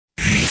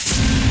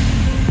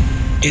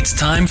It's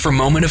time for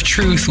Moment of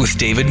Truth with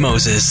David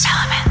Moses.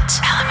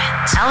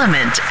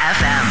 Element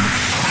FM.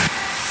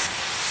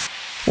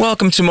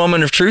 Welcome to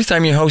Moment of Truth.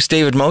 I'm your host,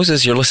 David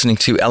Moses. You're listening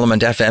to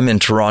Element FM in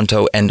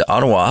Toronto and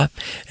Ottawa.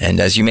 And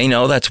as you may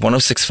know, that's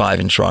 106.5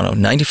 in Toronto,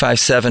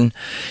 95.7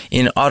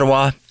 in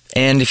Ottawa.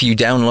 And if you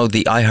download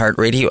the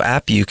iHeartRadio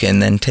app, you can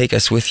then take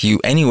us with you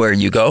anywhere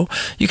you go.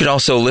 You could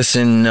also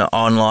listen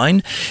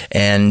online,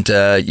 and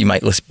you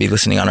might be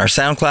listening on our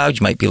SoundCloud.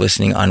 You might be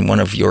listening on one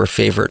of your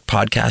favorite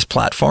podcast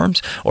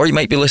platforms, or you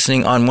might be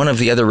listening on one of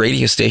the other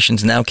radio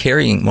stations now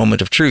carrying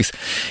Moment of Truth.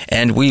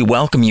 And we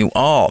welcome you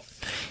all.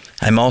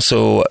 I'm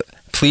also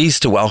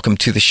pleased to welcome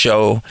to the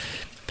show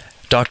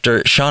Dr.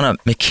 Shauna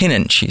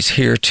McKinnon. She's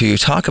here to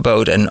talk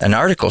about an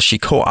article she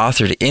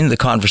co-authored in The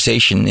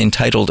Conversation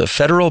entitled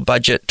Federal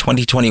Budget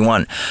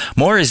 2021.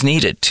 More is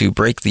needed to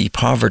break the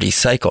poverty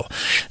cycle.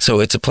 So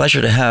it's a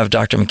pleasure to have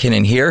Dr.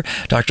 McKinnon here.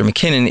 Dr.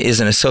 McKinnon is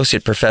an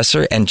associate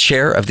professor and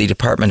chair of the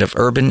Department of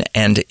Urban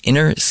and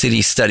Inner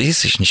City Studies.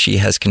 She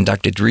has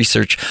conducted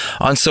research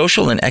on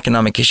social and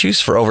economic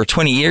issues for over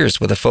 20 years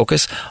with a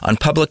focus on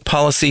public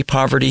policy,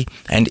 poverty,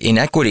 and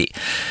inequity.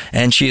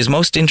 And she is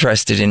most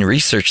interested in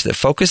research that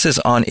focuses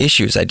on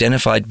issues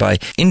identified by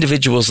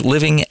individuals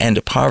living in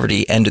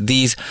poverty and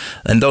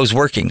those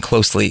working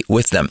closely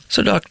with them.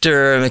 So,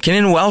 Dr.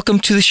 McKinnon, welcome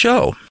to the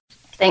show.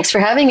 Thanks for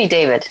having me,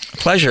 David.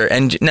 Pleasure.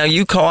 And now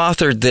you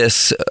co-authored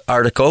this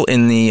article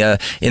in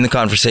the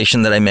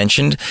Conversation that I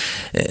mentioned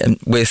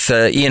with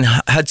Ian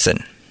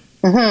Hudson.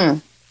 Mm-hmm.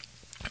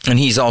 And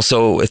he's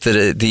also with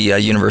the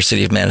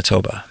University of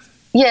Manitoba.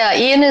 Yeah,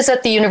 Ian is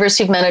at the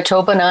University of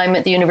Manitoba and I'm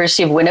at the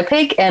University of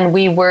Winnipeg, and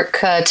we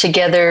work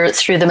together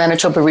through the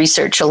Manitoba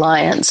Research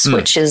Alliance,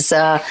 which is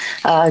a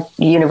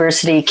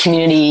university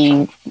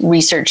community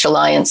research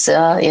alliance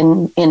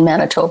in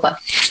Manitoba.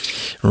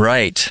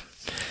 Right.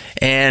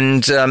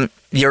 And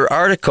your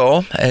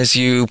article, as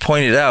you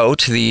pointed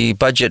out, the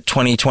budget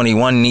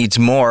 2021 needs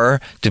more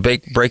to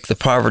break the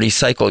poverty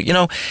cycle. You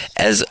know,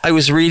 as I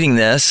was reading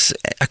this,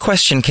 a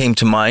question came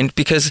to mind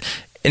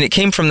and it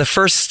came from the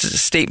first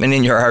statement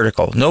in your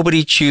article.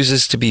 Nobody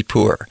chooses to be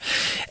poor.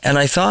 And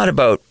I thought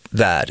about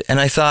that. And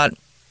I thought,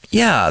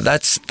 yeah,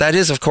 that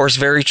is, of course,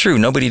 very true.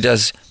 Nobody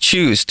does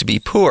choose to be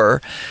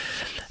poor.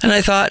 And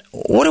I thought,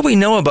 what do we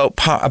know about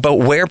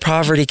where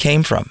poverty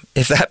came from,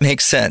 if that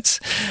makes sense?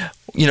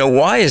 You know,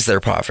 why is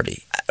there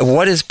poverty?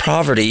 What is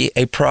poverty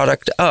a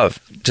product of?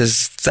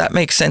 Does that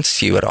make sense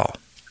to you at all?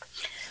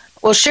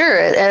 Well, sure.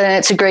 And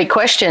it's a great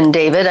question,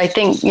 David. I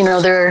think, you know,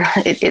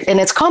 and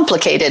it's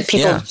complicated.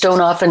 People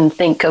don't often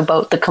think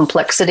about the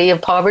complexity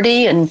of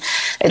poverty, and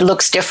it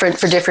looks different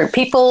for different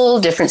people,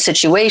 different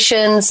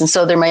situations. And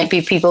so there might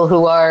be people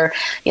who are,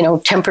 you know,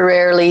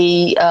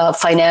 temporarily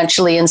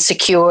financially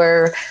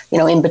insecure, you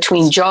know, in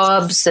between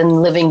jobs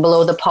and living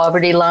below the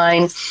poverty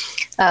line.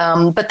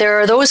 But there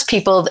are those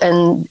people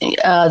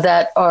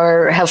that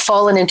have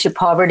fallen into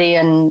poverty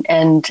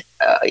and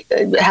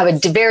have a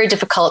very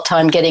difficult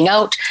time getting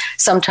out.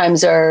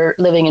 Sometimes are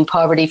living in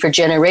poverty for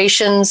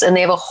generations, and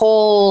they have a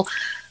whole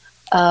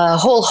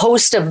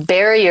host of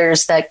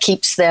barriers that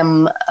keeps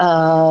them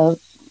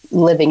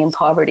living in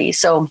poverty.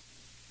 So,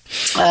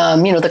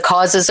 you know, the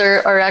causes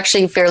are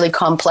actually fairly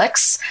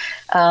complex.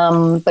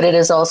 But it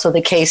is also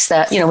the case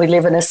that, you know, we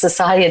live in a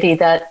society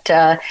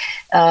that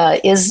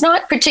is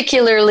not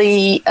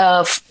particularly,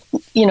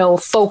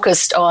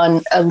 focused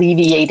on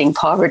alleviating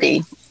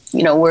poverty.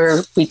 You know,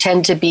 we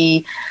tend to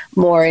be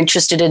more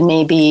interested in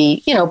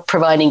maybe, you know,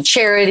 providing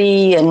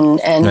charity and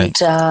right.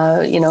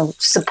 You know,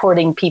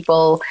 supporting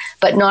people,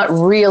 but not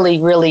really,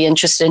 really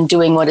interested in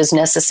doing what is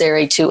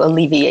necessary to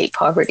alleviate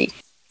poverty.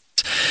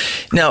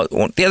 Now,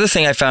 the other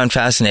thing I found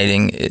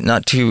fascinating,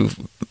 not too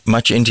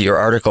much into your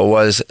article,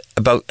 was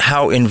about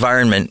how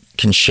environment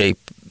can shape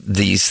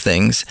these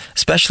things,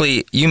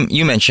 especially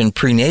you mentioned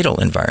prenatal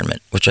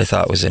environment, which I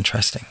thought was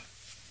interesting.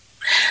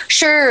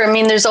 Sure. I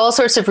mean, there's all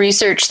sorts of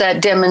research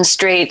that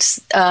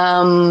demonstrates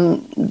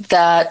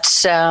that,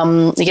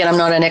 again, I'm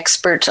not an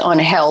expert on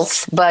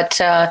health, but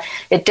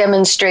it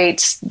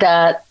demonstrates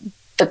that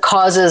the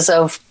causes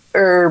of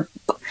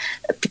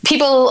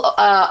people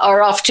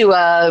are off to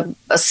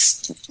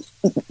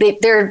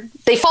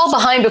they fall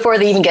behind before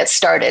they even get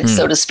started,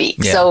 so to speak.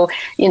 Yeah. So,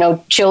 you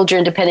know,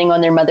 children, depending on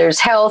their mother's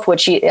health,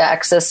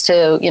 access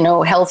to, you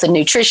know, health and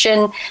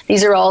nutrition,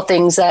 these are all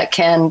things that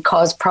can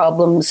cause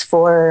problems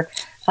for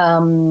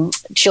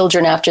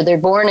children after they're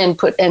born and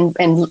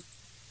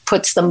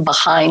puts them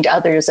behind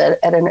others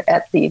at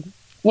the,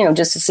 you know,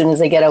 just as soon as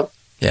they get out.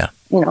 Yeah.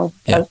 You know,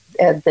 yeah.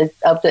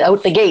 out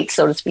the gate,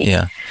 so to speak.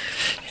 Yeah.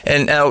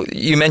 And now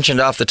you mentioned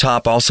off the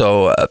top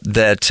also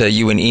that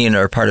you and Ian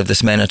are part of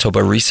this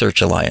Manitoba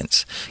Research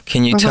Alliance.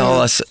 Can you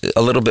tell us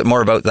a little bit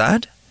more about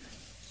that?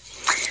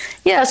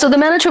 Yeah, so the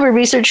Manitoba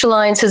Research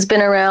Alliance has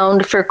been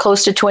around for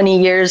close to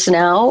 20 years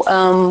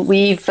now.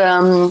 We've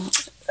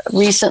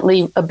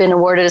recently been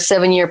awarded a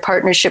 7-year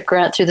partnership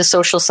grant through the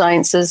Social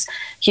Sciences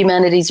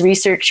Humanities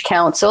Research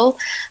Council,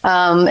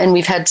 and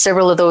we've had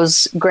several of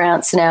those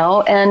grants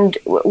now. And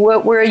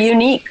we're a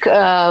unique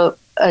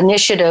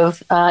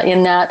initiative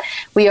in that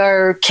we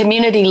are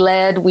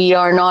community-led. We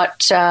are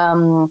not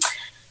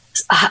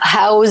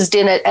housed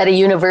at a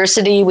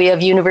university. We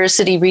have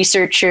university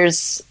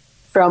researchers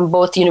from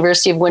both the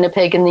University of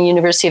Winnipeg and the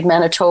University of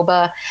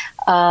Manitoba,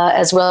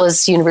 as well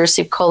as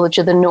University of College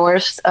of the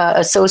North,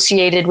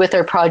 associated with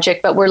our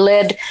project. But we're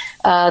led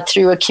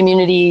through a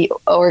community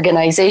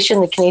organization,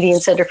 the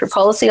Canadian Centre for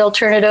Policy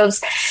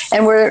Alternatives,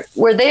 and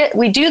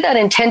we do that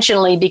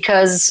intentionally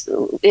because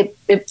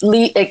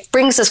it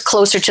brings us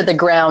closer to the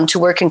ground to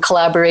work in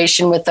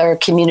collaboration with our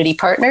community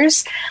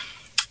partners.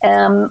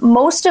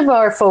 Most of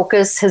our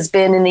focus has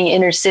been in the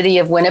inner city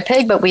of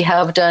Winnipeg, but we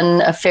have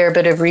done a fair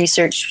bit of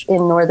research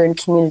in northern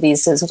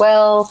communities as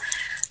well.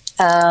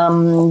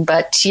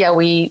 But yeah,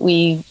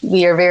 we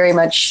are very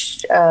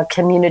much a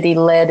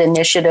community-led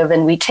initiative,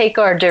 and we take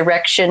our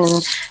direction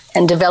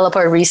and develop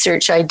our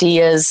research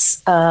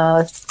ideas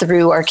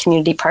through our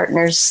community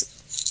partners,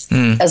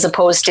 as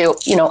opposed to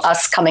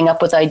us coming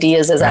up with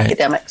ideas as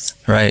academics.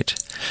 Right.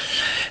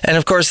 And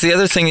of course, the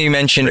other thing you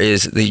mentioned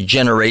is the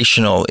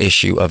generational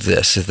issue of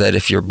this, is that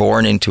if you're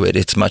born into it,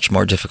 it's much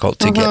more difficult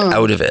to get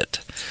out of it.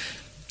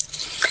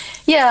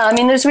 Yeah, I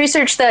mean, there's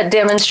research that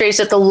demonstrates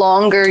that the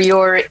longer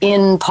you're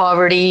in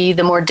poverty,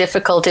 the more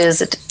difficult it is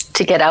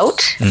to get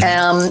out.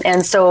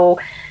 And so,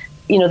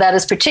 that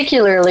is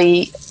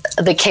particularly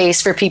the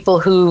case for people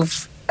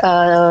who've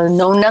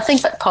known nothing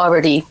but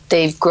poverty.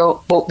 They've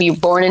be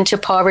born into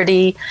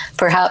poverty.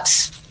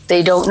 Perhaps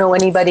they don't know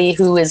anybody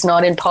who is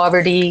not in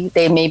poverty.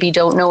 They maybe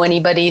don't know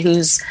anybody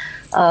who's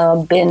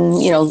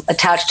been,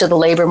 attached to the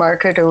labor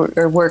market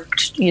or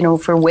worked,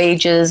 for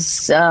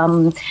wages.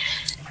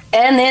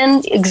 And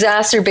then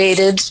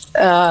exacerbated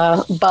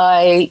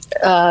by,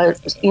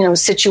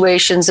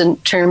 situations in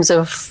terms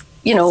of,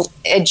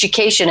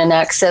 education and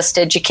access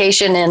to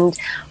education, and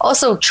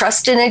also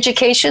trust in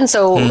education.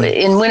 So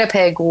in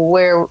Winnipeg,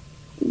 where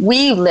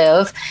we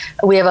live,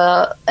 we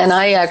have and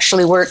I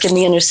actually work in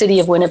the inner city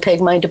of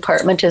Winnipeg. My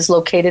department is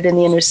located in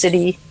the inner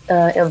city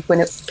of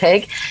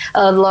Winnipeg.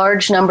 A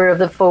large number of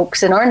the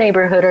folks in our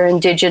neighborhood are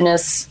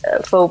Indigenous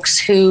folks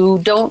who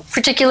don't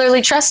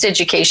particularly trust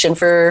education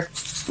for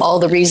all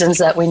the reasons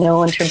that we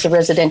know in terms of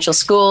residential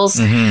schools.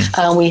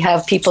 We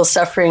have people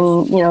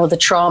suffering, the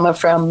trauma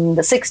from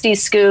the 60s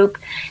scoop,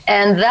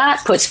 and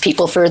that puts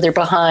people further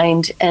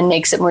behind and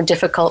makes it more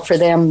difficult for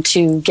them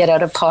to get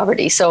out of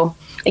poverty. So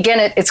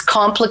again, it's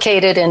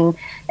complicated,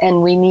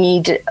 and we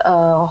need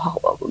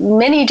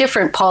many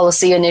different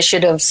policy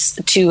initiatives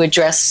to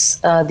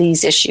address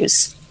these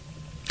issues.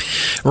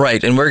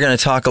 Right, and we're going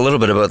to talk a little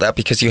bit about that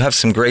because you have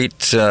some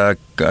great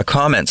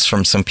comments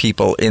from some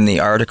people in the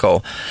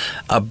article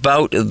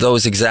about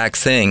those exact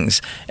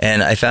things,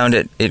 and I found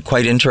it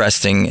quite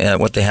interesting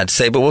what they had to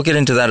say, but we'll get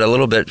into that a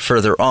little bit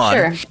further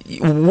on.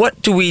 Sure.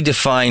 What do we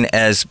define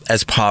as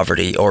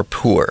poverty or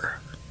poor?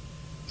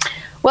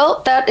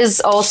 Well, that is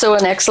also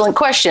an excellent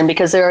question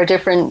because there are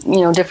different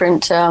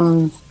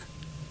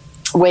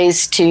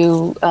ways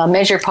to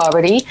measure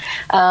poverty.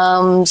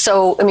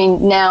 So, I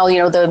mean, now,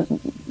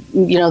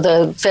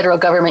 the federal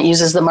government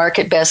uses the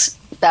market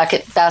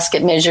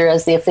basket measure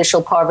as the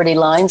official poverty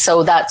line.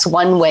 So that's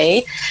one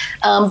way.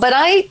 But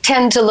I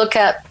tend to look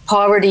at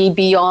poverty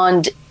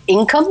beyond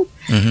income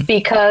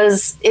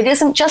because it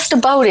isn't just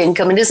about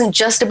income. It isn't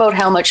just about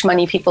how much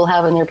money people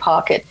have in their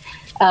pocket.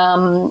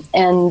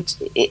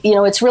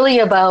 It's really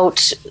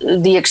about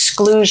the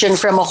exclusion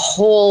from a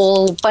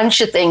whole bunch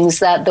of things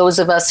that those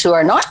of us who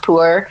are not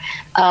poor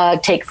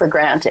take for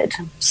granted.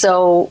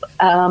 So,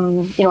 I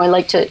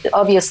like to,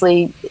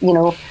 obviously,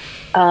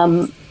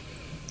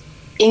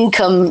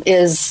 income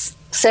is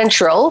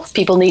central.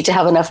 People need to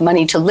have enough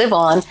money to live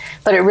on,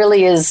 but it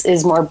really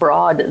is more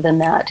broad than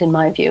that, in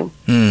my view.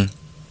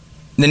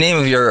 The name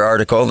of your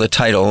article, the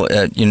title,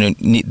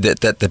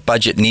 that the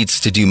budget needs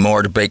to do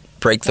more to break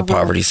the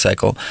poverty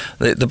cycle.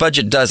 The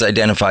budget does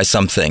identify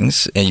some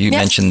things, and you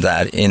mentioned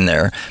that in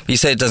there. But you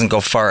say it doesn't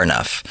go far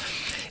enough.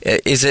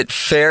 Is it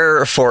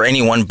fair for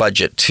any one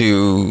budget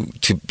to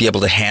be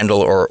able to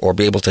handle or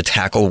be able to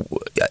tackle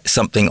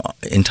something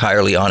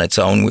entirely on its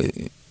own?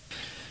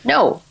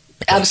 No.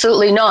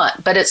 Absolutely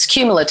not, but it's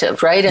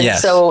cumulative, right? And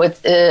so and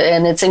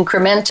it's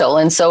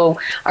incremental, and so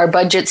our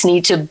budgets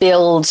need to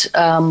build.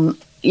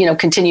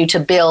 Continue to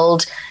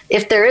build.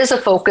 If there is a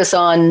focus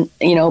on,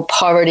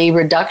 poverty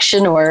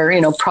reduction or,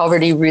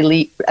 poverty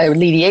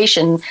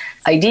alleviation,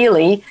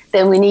 ideally,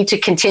 then we need to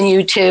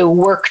continue to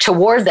work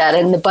toward that.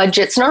 And the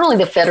budgets, not only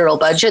the federal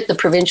budget, the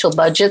provincial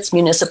budgets,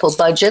 municipal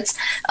budgets,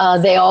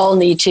 they all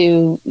need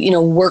to,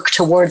 work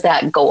toward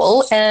that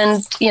goal.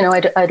 And,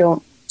 I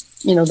don't,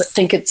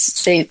 think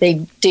they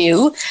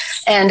do.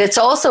 And it's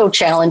also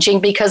challenging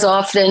because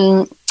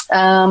often,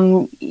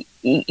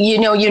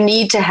 you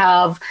need to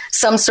have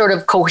some sort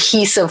of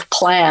cohesive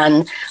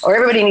plan, or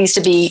everybody needs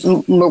to be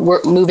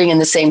moving in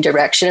the same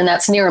direction. And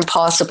that's near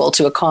impossible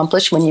to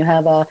accomplish when you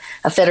have a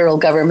federal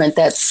government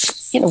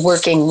that's,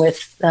 working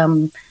with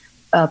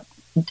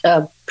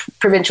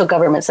provincial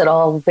governments at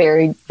all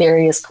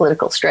various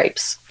political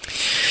stripes.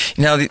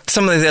 Now,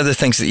 some of the other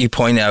things that you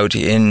point out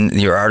in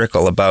your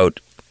article about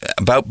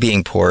about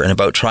being poor and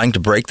about trying to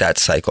break that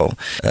cycle,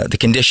 the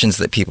conditions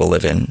that people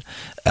live in,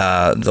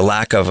 the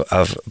lack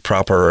of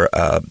proper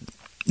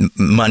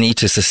money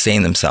to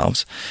sustain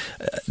themselves,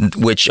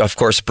 which of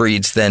course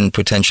breeds then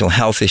potential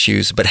health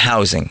issues, but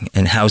housing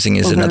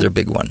is another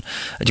big one.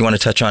 Do you want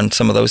to touch on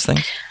some of those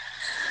things?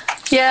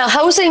 Yeah,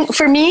 housing,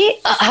 for me,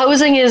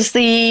 housing is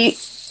the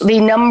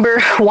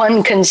number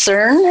one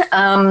concern.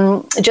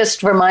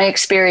 Just from my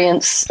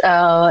experience,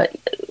 talking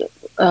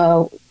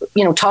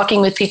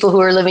with people who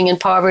are living in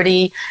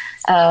poverty,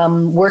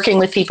 working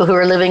with people who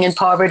are living in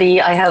poverty.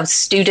 I have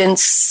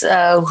students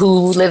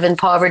who live in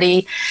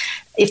poverty.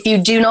 If you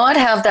do not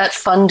have that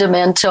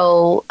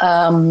fundamental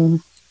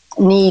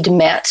need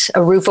met,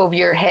 a roof over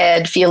your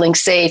head, feeling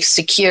safe,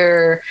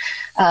 secure,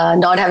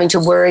 not having to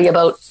worry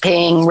about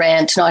paying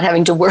rent, not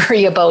having to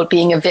worry about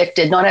being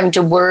evicted, not having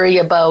to worry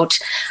about,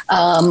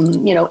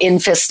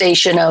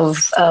 infestation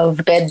of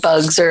bed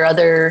bugs or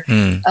other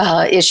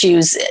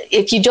issues.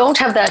 If you don't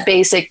have that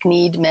basic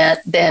need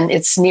met, then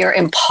it's near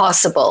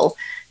impossible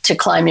to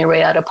climb your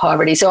way out of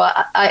poverty. So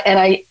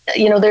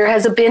there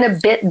has been a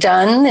bit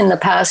done in the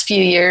past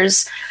few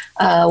years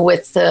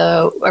with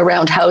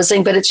around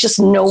housing, but it's just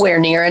nowhere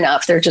near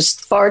enough. There are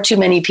just far too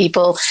many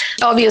people.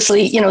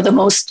 Obviously,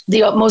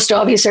 the most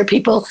obvious are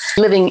people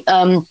living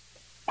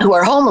who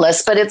are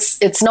homeless, but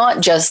it's not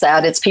just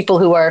that. It's people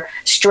who are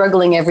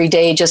struggling every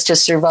day just to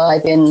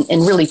survive in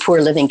really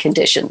poor living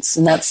conditions.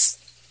 And that's,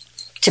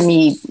 to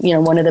me,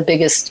 one of the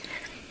biggest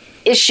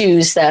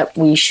issues that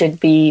we should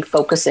be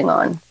focusing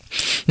on.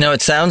 Now,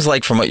 it sounds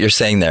like from what you're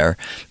saying there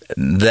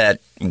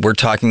that we're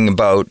talking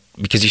about,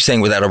 because you're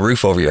saying without a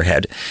roof over your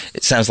head,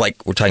 it sounds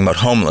like we're talking about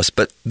homeless,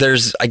 but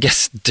there's, I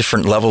guess,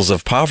 different levels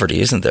of poverty,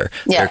 isn't there?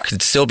 Yeah. There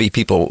could still be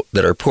people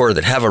that are poor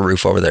that have a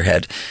roof over their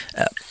head,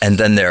 and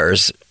then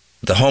there's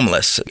the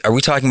homeless. Are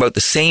we talking about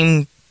the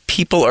same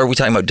people, or are we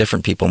talking about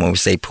different people when we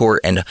say poor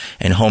and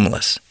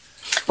homeless?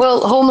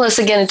 Well, homeless,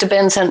 again, it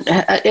depends on,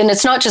 and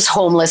it's not just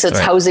homeless, it's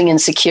housing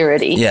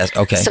insecurity. Yes,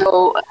 okay.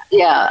 So,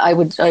 yeah, I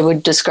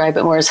would describe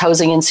it more as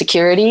housing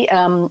insecurity.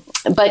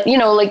 But,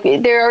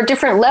 there are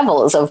different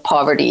levels of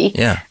poverty,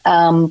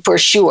 for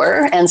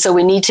sure. And so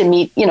we need to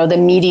meet, the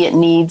immediate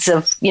needs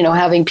of,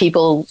 having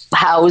people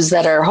housed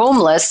that are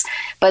homeless.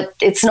 But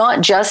it's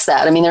not just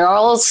that. I mean, there are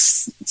all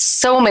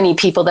so many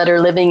people that are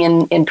living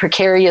in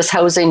precarious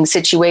housing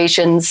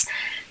situations,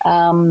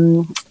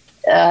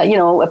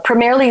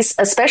 primarily,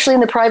 especially in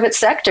the private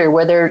sector,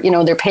 where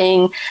they're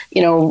paying,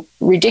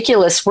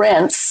 ridiculous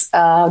rents.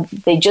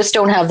 They just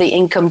don't have the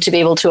income to be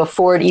able to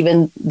afford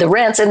even the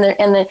rents, and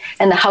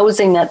the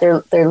housing that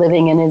they're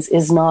living in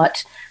is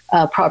not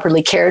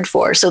properly cared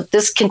for. So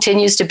this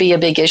continues to be a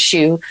big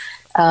issue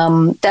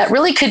that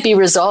really could be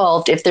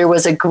resolved if there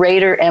was a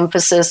greater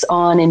emphasis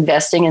on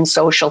investing in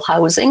social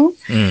housing,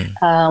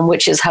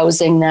 which is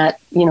housing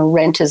that,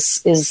 rent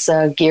is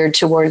geared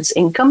towards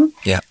income.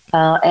 Yeah.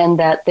 And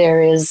that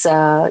there is,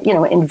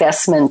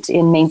 investment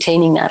in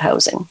maintaining that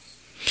housing.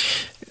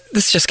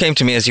 This just came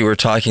to me as you were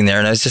talking there,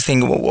 and I was just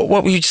thinking,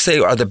 what would you say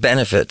are the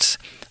benefits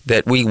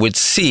that we would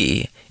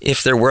see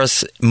if there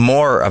was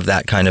more of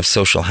that kind of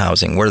social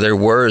housing, where there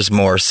was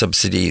more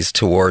subsidies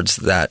towards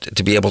that,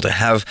 to be able to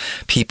have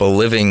people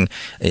living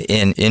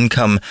in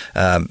income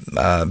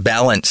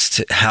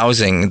balanced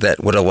housing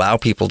that would allow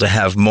people to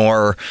have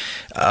more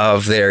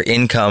of their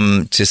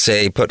income to,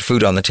 say, put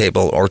food on the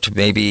table, or to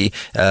maybe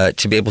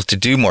to be able to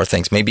do more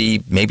things,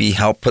 maybe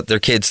help put their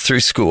kids through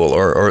school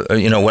or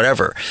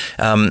whatever.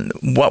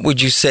 What would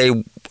you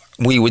say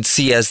we would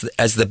see as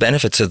the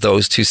benefits of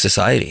those to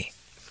society?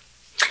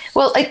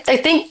 Well, I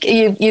think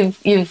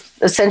you've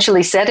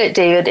essentially said it,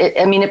 David.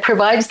 It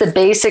provides the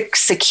basic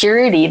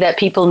security that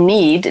people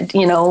need,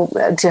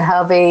 to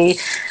have a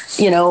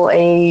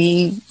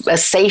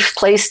safe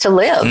place to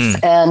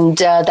live, and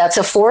that's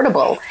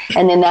affordable.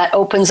 And then that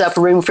opens up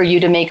room for you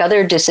to make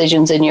other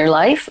decisions in your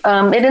life.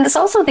 And it's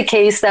also the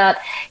case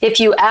that if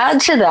you add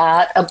to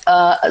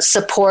that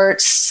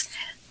supports.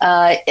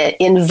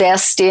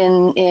 Invest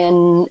in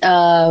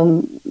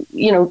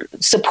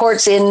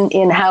supports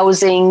in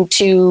housing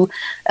to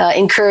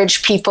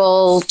encourage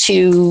people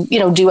to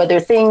do other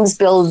things,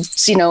 build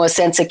a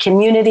sense of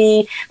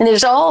community, and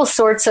there's all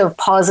sorts of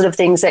positive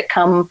things that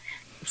come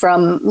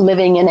from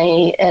living in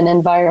an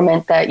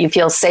environment that you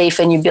feel safe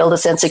and you build a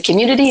sense of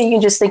community. And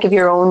you just think of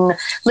your own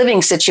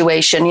living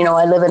situation.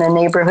 I live in a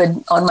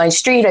neighborhood on my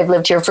street. I've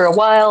lived here for a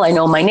while. I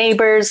know my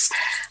neighbors.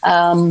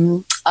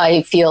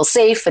 I feel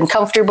safe and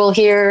comfortable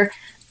here.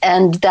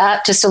 And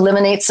that just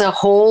eliminates a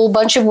whole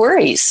bunch of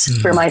worries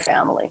for my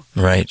family.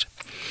 Right.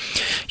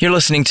 You're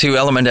listening to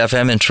Element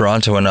FM in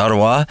Toronto and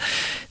Ottawa.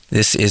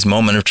 This is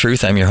Moment of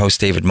Truth. I'm your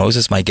host, David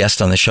Moses. My guest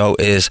on the show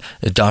is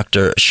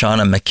Dr.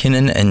 Shauna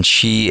McKinnon, and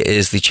she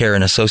is the chair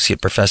and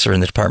associate professor in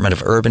the Department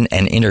of Urban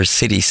and Inner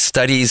City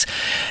Studies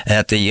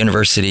at the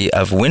University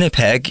of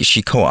Winnipeg.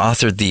 She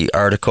co-authored the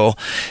article,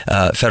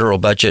 Federal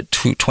Budget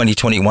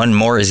 2021,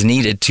 More is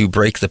Needed to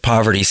Break the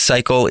Poverty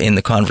Cycle, in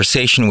the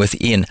conversation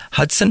with Ian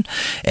Hudson,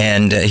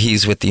 and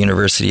he's with the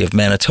University of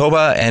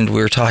Manitoba, and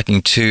we're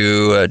talking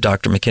to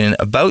Dr. McKinnon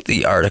about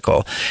the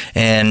article.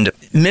 And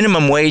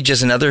minimum wage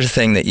is another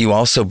thing that you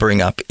also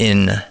bring up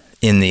in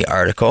the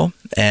article.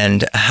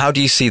 And how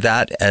do you see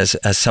that as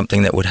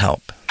something that would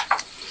help?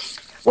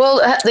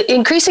 Well,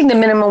 increasing the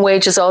minimum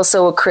wage is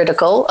also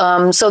critical.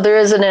 So there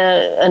is an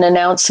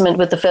announcement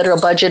with the federal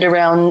budget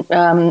around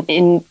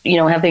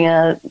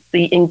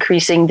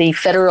increasing the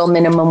federal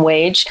minimum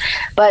wage,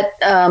 but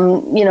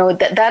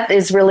that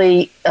is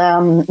really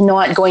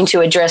not going to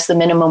address the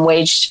minimum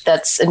wage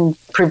that's in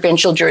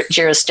provincial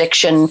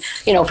jurisdiction.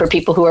 For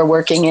people who are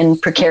working in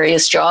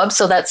precarious jobs.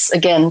 So that's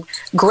again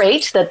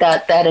great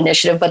that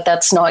initiative, but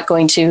that's not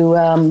going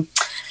to.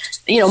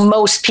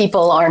 Most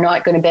people are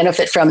not going to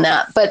benefit from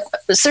that. But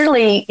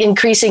certainly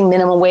increasing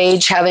minimum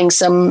wage, having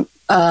some,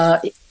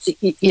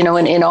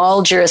 in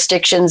all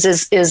jurisdictions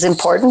is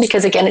important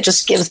because, again, it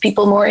just gives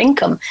people more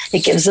income.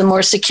 It gives them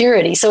more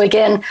security. So,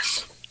 again,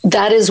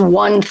 that is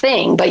one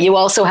thing. But you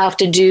also have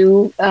to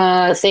do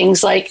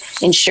things like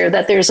ensure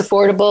that there's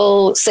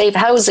affordable, safe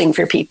housing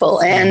for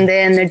people, and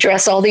then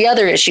address all the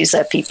other issues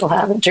that people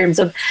have in terms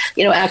of,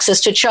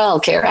 access to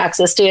childcare,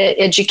 access to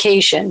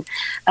education.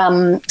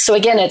 So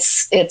again,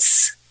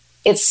 it's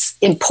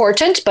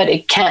important, but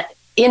it can't.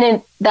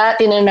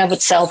 That in and of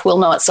itself will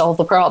not solve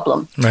the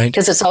problem. Right.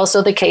 Because it's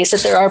also the case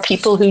that there are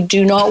people who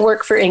do not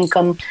work for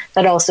income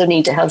that also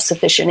need to have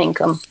sufficient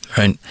income.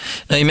 Right.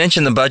 Now, you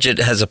mentioned the budget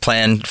has a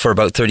plan for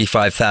about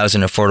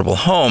 35,000 affordable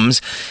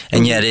homes,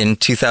 and yet in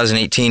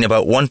 2018,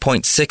 about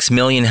 1.6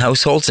 million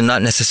households, and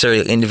not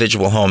necessarily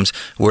individual homes,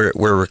 were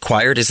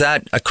required. Is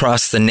that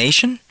across the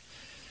nation?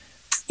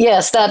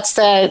 Yes, that's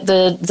the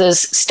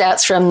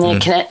stats from the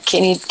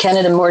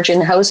Canada Mortgage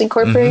and Housing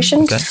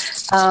Corporation. Okay.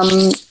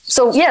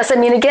 So, yes,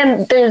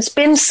 again, there's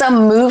been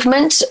some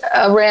movement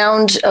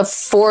around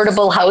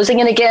affordable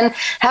housing. And again,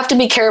 have to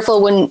be careful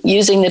when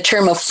using the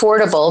term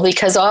affordable,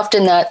 because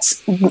often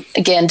that's,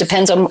 again,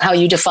 depends on how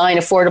you define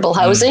affordable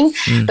housing,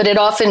 but it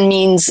often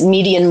means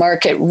median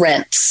market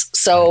rents.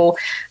 So,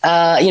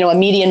 a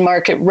median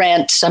market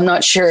rent, I'm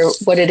not sure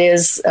what it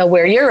is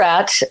where you're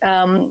at,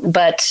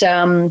 but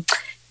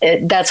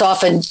that's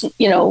often,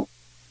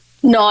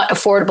 not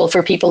affordable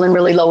for people in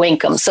really low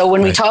income. So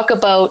when we talk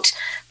about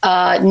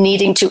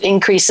needing to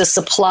increase the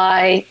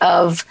supply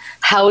of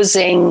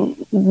housing,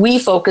 we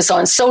focus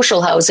on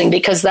social housing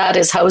because that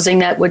is housing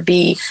that would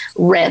be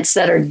rents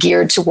that are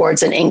geared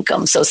towards an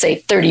income. So say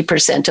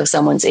 30% of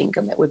someone's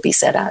income it would be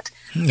set at.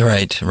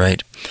 Right.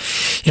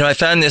 I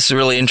found this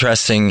really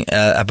interesting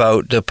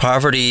about the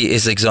poverty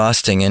is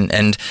exhausting,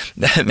 and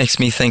that makes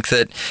me think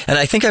that, and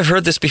I think I've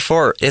heard this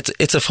before,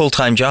 it's a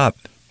full-time job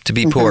to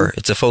be poor.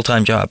 It's a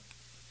full-time job.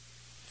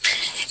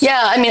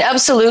 Yeah,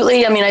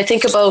 absolutely. I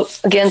think about,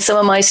 again, some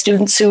of my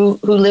students who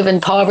live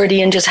in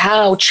poverty and just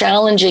how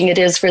challenging it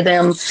is for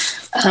them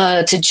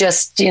to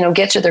just,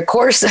 get to their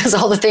courses,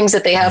 all the things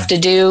that they have to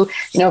do,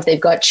 if they've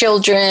got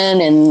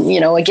children and,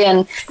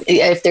 again,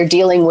 if they're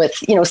dealing with,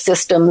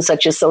 systems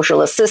such as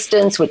social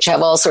assistance, which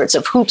have all sorts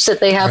of hoops that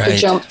they have to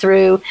jump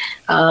through,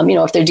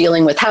 if they're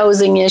dealing with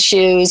housing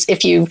issues,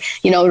 if you've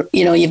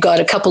got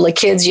a couple of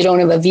kids, you don't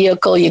have a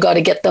vehicle, you got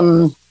to get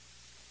them,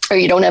 or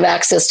you don't have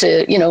access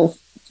to,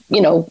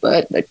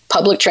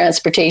 public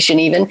transportation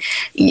even,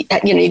 you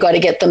got to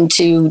get them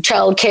to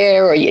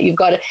childcare, or you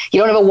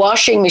don't have a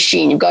washing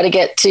machine. You've got to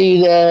get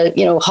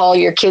to haul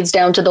your kids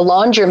down to the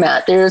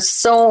laundromat.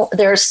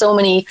 There are so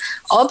many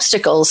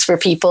obstacles for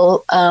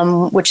people,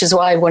 which is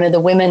why one of the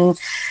women,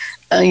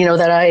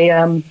 that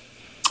I,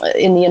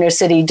 in the inner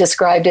city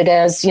described it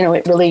as,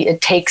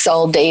 it takes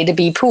all day to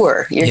be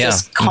poor. You're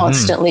just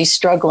constantly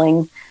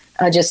struggling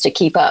just to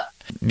keep up.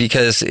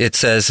 Because it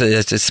says,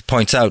 it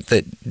points out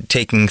that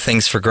taking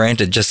things for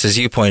granted, just as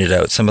you pointed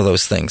out, some of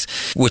those things,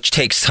 which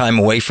takes time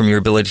away from your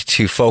ability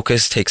to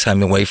focus, takes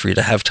time away for you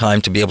to have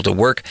time to be able to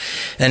work.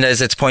 And as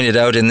it's pointed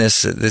out in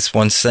this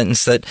one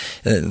sentence, that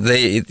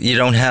you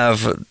don't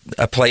have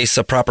a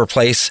proper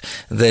place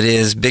that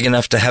is big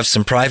enough to have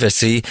some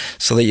privacy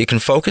so that you can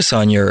focus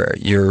on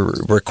your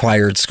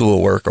required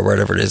schoolwork or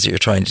whatever it is that you're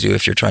trying to do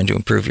if you're trying to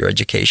improve your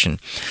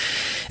education.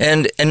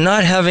 And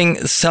not having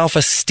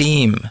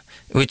self-esteem,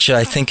 which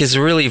I think is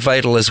really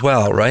vital as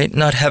well, right?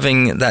 Not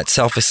having that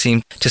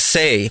self-esteem to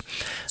say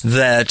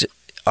that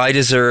I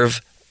deserve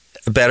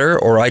better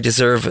or I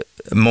deserve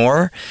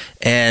more,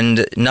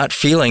 and not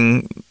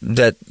feeling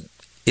that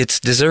it's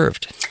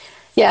deserved.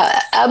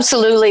 Yeah,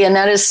 absolutely. And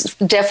that is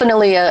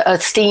definitely a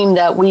theme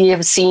that we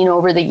have seen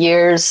over the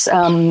years.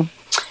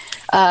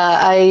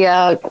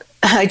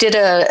 I did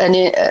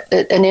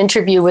an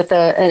interview with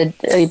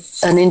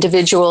an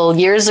individual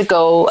years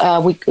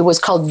ago.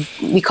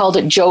 We called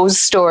it Joe's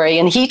Story,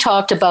 and he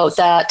talked about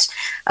that.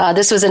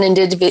 This was an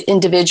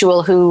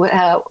individual who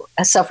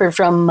suffered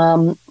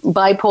from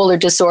bipolar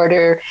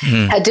disorder,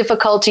 had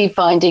difficulty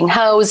finding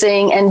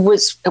housing, and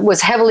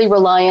was heavily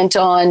reliant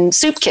on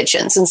soup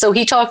kitchens. And so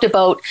he talked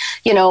about,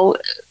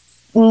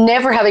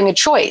 never having a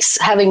choice,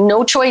 having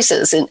no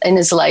choices in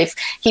his life.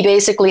 He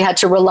basically had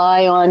to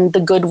rely on the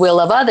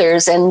goodwill of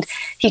others. And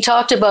he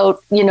talked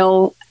about,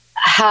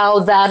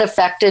 how that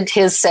affected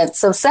his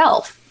sense of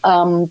self,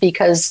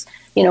 because,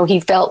 he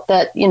felt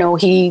that,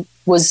 he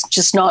was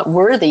just not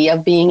worthy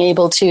of being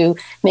able to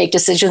make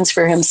decisions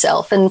for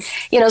himself. And,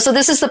 so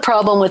this is the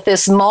problem with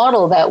this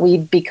model that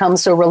we've become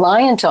so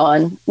reliant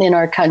on in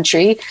our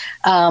country,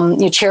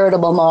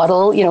 charitable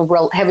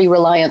model, heavy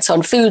reliance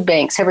on food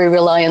banks, heavy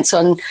reliance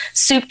on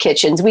soup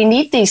kitchens. We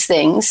need these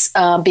things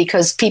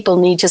because people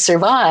need to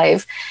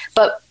survive,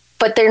 but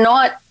they're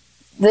not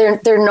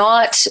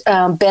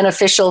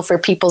beneficial for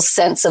people's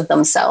sense of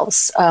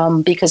themselves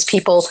because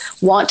people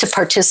want to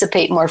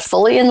participate more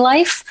fully in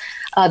life.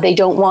 They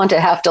don't want to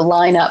have to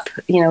line up,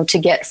 to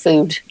get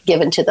food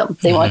given to them.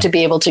 They want to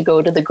be able to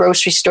go to the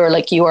grocery store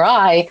like you or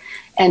I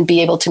and be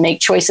able to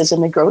make choices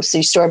in the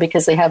grocery store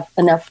because they have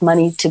enough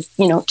money to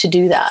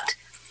do that.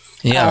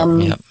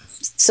 Yeah.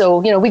 So,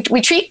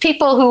 we treat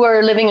people who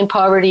are living in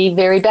poverty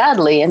very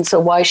badly. And so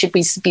why should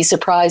we be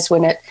surprised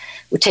when it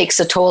takes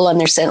a toll on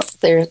their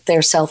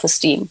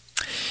self-esteem?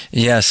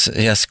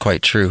 Yes,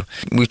 quite true.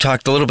 We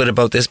talked a little bit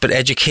about this, but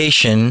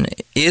education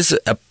is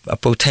a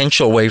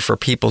potential way for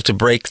people to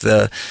break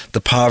the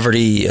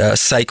poverty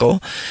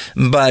cycle,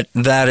 but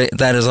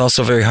that is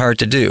also very hard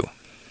to do.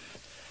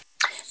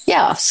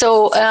 Yeah,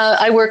 so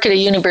I work at a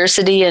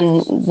university,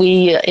 and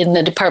we, in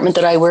the department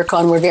that I work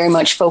on, we're very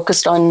much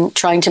focused on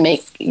trying to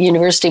make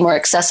university more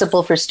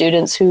accessible for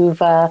students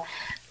who've,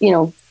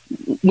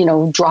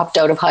 dropped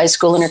out of high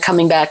school and are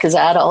coming back as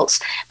adults.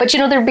 But,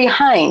 they're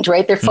behind,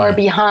 right? They're far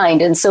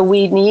behind. And so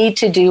we need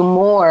to do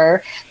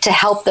more to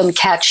help them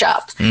catch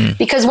up.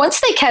 Because once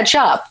they catch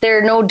up,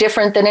 they're no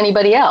different than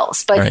anybody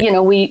else. But, right.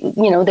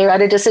 They're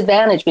at a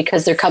disadvantage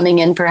because they're coming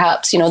in,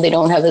 perhaps, they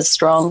don't have as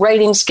strong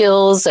writing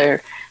skills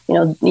or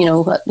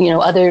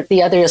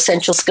the other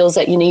essential skills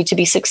that you need to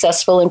be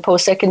successful in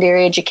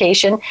post-secondary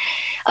education.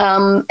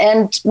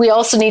 And we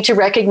also need to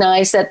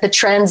recognize that the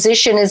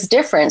transition is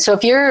different. So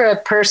if you're a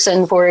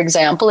person, for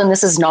example, and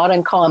this is not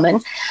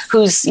uncommon,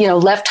 who's,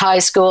 left high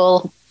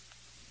school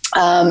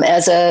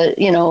as a,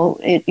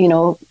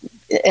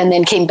 and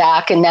then came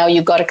back, and now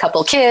you've got a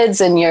couple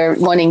kids and you're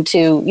wanting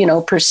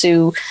to,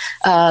 pursue,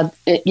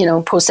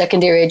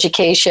 post-secondary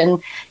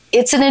education.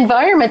 It's an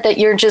environment that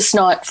you're just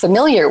not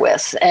familiar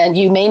with. And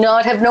you may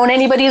not have known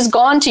anybody who's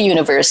gone to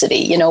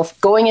university.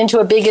 Going into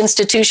a big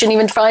institution,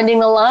 even finding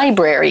the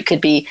library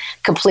could be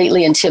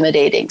completely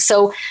intimidating.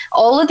 So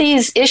all of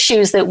these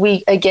issues that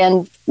we,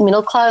 again,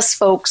 middle-class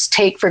folks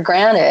take for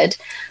granted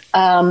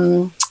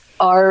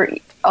are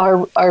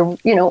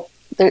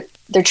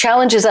they're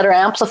challenges that are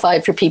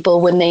amplified for people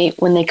when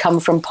they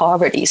come from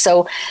poverty.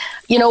 So,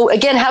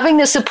 again, having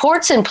the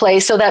supports in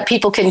place so that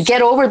people can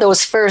get over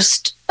those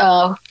first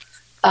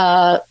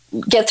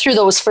get through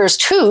those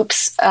first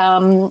hoops,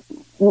 then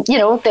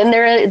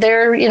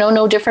they're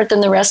no different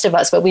than the rest of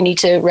us. But we need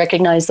to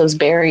recognize those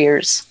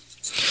barriers.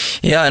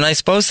 Yeah, and I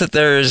suppose that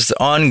there's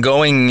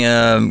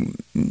ongoing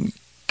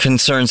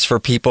concerns for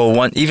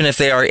people, even if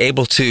they are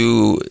able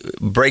to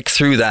break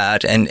through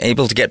that and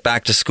able to get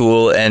back to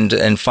school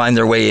and find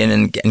their way in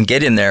and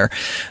get in there,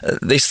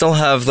 they still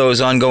have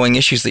those ongoing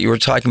issues that you were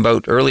talking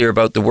about earlier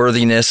about the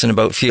worthiness and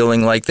about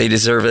feeling like they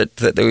deserve it,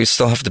 that they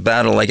still have to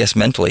battle, I guess,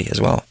 mentally as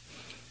well.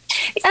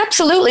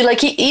 Absolutely.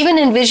 Like, even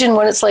envision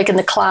what it's like in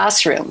the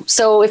classroom.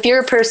 So if you're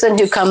a person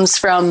who comes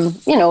from,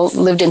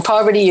 lived in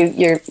poverty,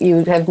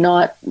 you have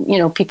not,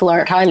 people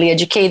aren't highly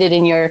educated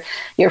in your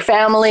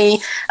family,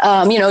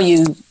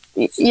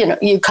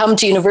 you come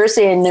to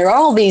university and there are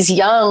all these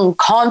young,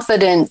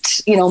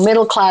 confident,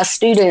 middle-class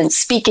students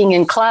speaking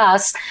in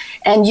class,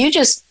 and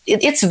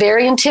it's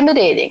very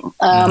intimidating.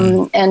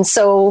 And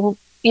so,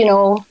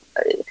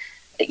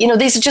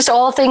 these are just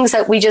all things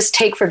that we just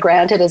take for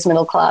granted as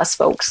middle-class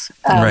folks.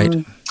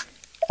 Right.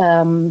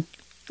 And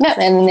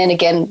then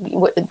again,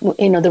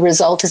 the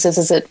result is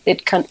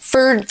it kind of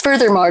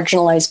further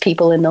marginalize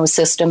people in those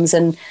systems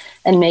and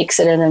makes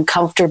it an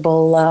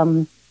uncomfortable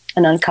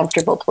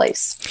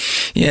place.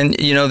 Yeah, and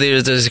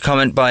there's a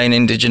comment by an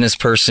Indigenous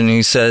person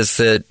who says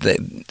that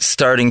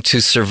starting to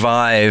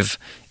survive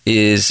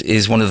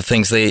is one of the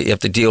things they have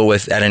to deal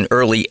with at an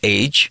early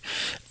age.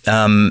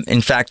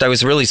 In fact, I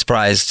was really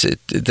surprised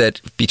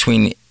that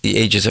between the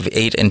ages of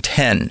 8 and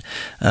 10,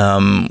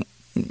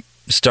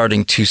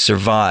 starting to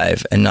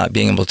survive and not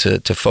being able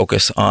to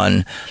focus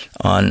on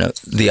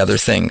the other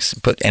things,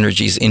 put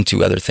energies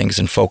into other things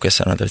and focus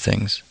on other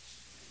things.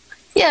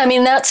 Yeah, I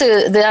mean,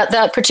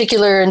 that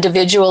particular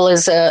individual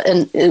was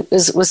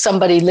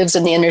somebody who lives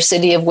in the inner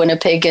city of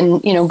Winnipeg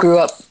and grew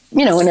up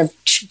in a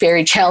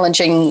very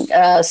challenging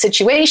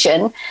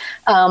situation.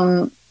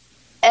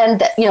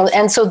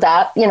 and so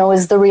that,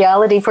 is the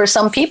reality for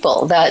some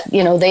people that,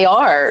 they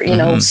are,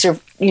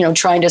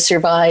 trying to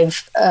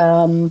survive,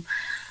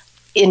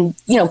 in,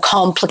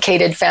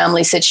 complicated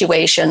family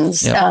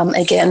situations. Yeah.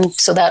 Again,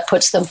 so that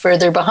puts them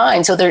further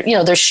behind. So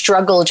their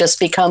struggle just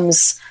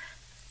becomes,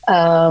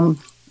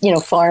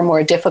 far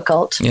more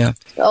difficult. Yeah.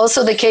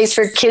 Also the case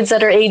for kids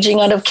that are aging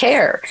out of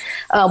care,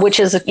 which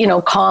is,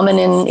 common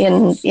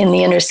in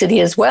the inner city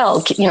as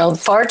well.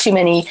 Far too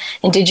many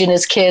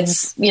Indigenous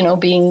kids,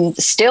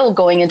 still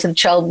going into the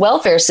child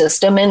welfare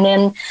system. And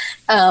then,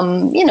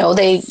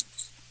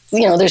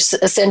 they're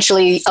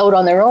essentially out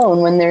on their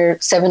own when they're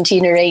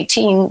 17 or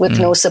 18 with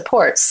no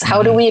supports.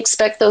 How do we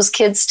expect those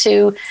kids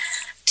to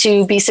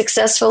be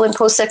successful in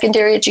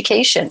post-secondary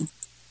education?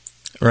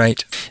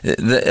 Right.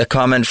 A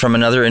comment from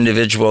another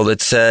individual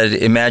that said,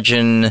 they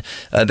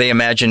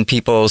imagine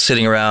people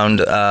sitting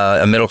around,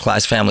 a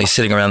middle-class family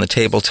sitting around the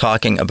table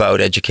talking about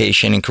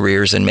education and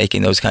careers and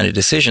making those kind of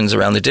decisions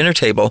around the dinner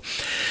table.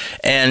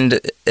 And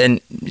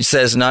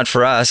says, not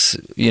for us,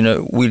 we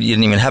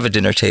didn't even have a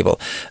dinner table.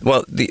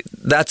 Well,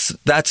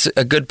 that's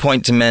a good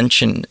point to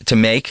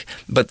make.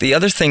 But the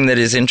other thing that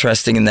is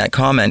interesting in that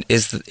comment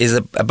is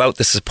about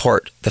the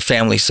support, the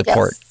family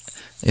support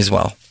as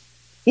well.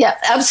 Yeah,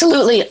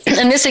 absolutely.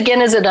 And this, again,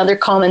 is another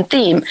common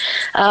theme.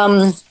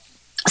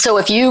 So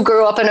if you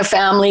grew up in a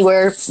family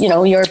where,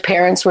 your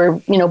parents were,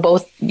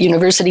 both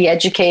university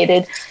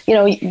educated,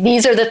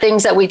 these are the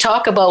things that we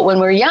talk about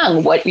when we're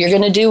young, what you're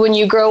going to do when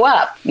you grow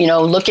up,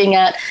 looking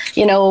at,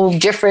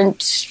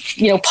 different,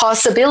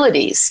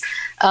 possibilities.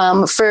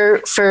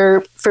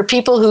 For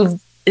people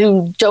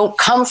who don't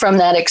come from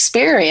that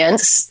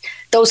experience,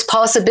 those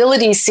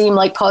possibilities seem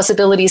like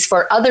possibilities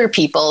for other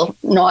people,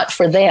 not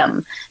for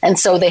them. And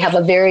so they have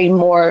a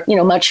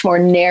much more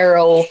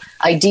narrow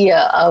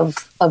idea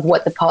of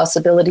what the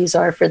possibilities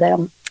are for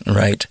them.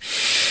 Right.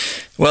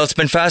 Well, it's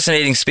been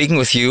fascinating speaking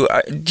with you.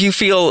 Do you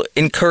feel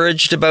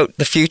encouraged about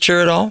the future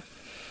at all?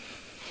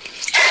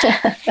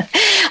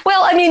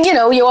 Well,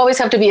 you always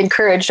have to be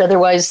encouraged.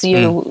 Otherwise,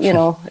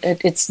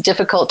 it's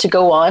difficult to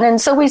go on. And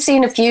so we've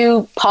seen a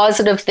few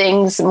positive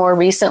things more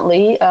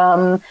recently.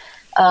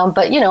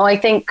 But I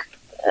think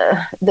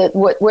that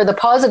where the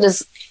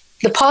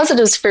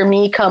positives for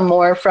me come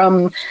more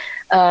from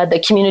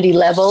the community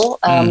level,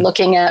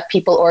 looking at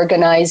people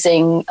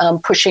organizing,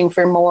 pushing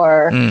for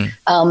more,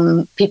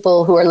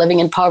 people who are living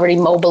in poverty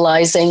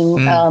mobilizing,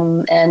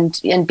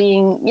 and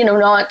being,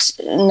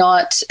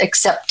 not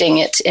accepting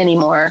it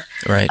anymore.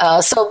 Right.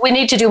 So we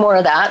need to do more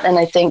of that, and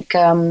I think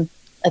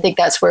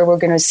that's where we're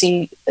going to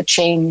see a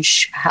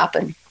change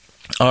happen.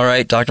 All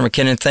right, Dr.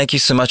 McKinnon, thank you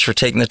so much for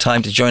taking the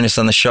time to join us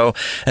on the show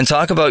and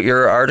talk about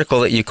your article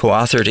that you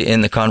co-authored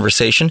in The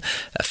Conversation,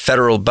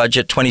 Federal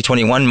Budget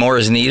 2021, More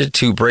is Needed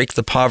to Break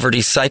the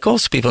Poverty Cycle.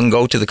 So people can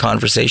go to The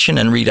Conversation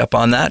and read up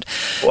on that.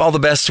 All the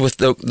best with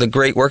the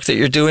great work that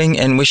you're doing,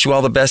 and wish you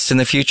all the best in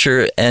the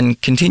future and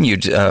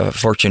continued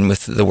fortune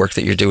with the work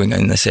that you're doing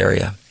in this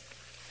area.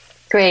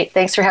 Great.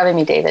 Thanks for having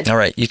me, David. All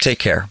right, you take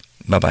care.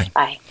 Bye-bye.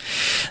 Bye.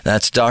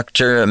 That's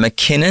Dr.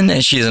 McKinnon,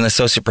 and she's an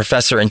associate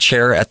professor and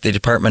chair at the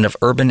Department of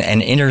Urban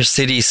and Inner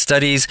City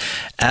Studies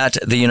at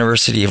the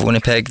University of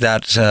Winnipeg.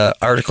 That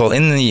article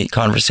in The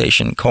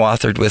Conversation,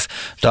 co-authored with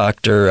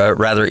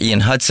Ian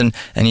Hudson,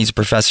 and he's a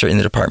professor in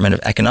the Department of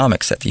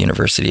Economics at the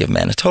University of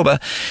Manitoba.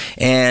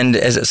 And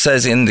as it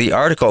says in the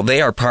article,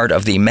 they are part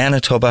of the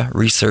Manitoba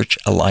Research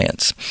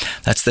Alliance.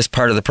 That's this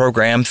part of the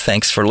program.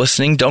 Thanks for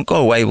listening. Don't go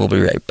away. We'll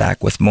be right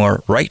back with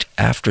more right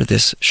after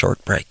this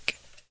short break.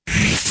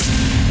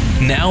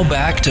 Now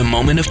back to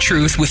Moment of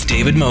Truth with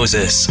David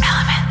Moses.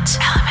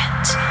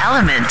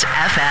 Element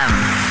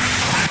FM.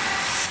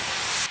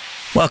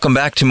 Welcome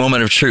back to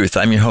Moment of Truth.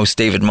 I'm your host,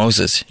 David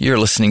Moses. You're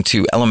listening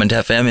to Element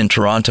FM in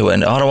Toronto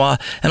and Ottawa,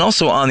 and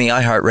also on the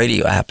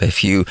iHeartRadio app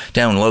if you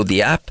download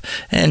the app,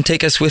 and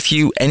take us with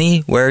you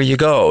anywhere you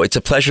go. It's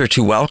a pleasure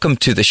to welcome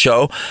to the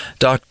show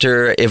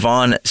Dr.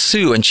 Yvonne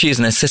Hsu, and she is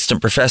an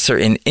assistant professor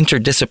in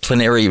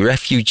interdisciplinary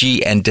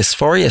refugee and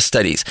dysphoria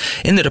studies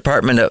in the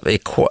Department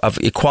of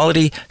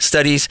Equality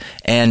Studies,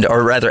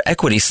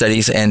 Equity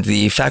Studies, and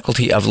the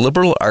Faculty of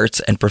Liberal Arts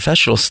and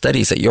Professional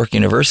Studies at York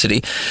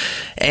University.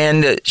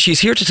 And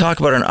she's here to talk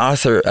about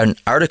an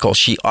article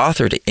she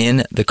authored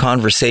in The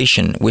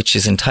Conversation, which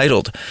is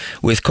entitled,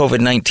 With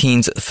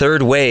COVID-19's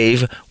Third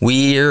Wave,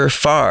 We're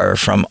Far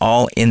From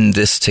All in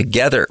This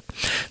Together.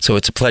 So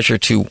it's a pleasure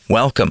to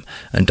welcome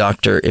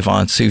Dr.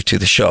 Yvonne Hsu to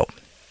the show.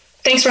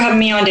 Thanks for having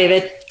me on,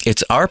 David.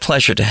 It's our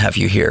pleasure to have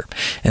you here.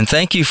 And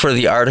thank you for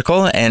the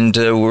article. And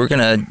we're going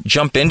to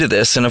jump into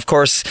this. And of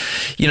course,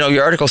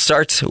 your article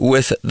starts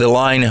with the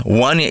line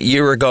 1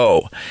 year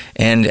ago.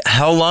 And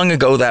how long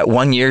ago that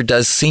 1 year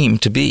does seem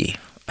to be.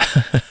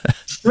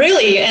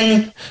 Really?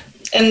 And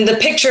the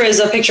picture is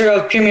a picture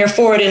of Premier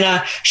Ford in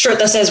a shirt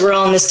that says "We're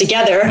all in this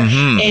together,"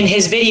 in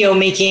his video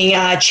making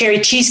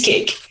cherry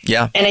cheesecake.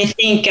 Yeah. And I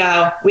think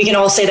we can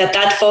all say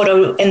that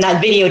photo and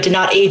that video did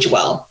not age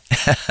well.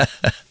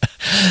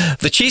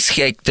 The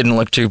cheesecake didn't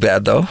look too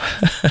bad, though.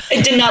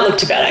 It did not look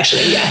too bad,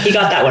 actually. Yeah, he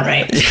got that one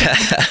right.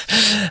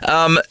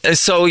 Yeah.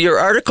 So your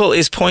article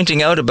is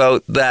pointing out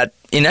about that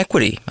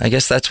inequity. I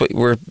guess that's what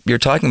you're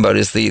talking about,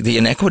 is the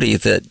inequity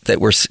that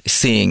we're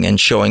seeing and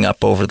showing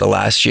up over the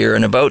last year,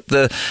 and about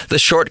the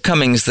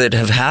shortcomings that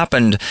have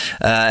happened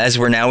as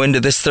we're now into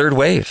this third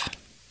wave.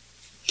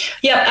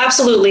 Yeah,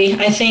 absolutely.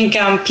 I think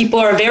people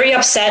are very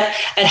upset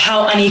at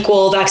how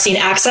unequal vaccine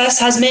access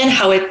has been,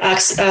 how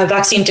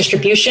vaccine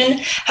distribution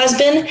has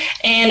been,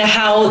 and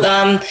how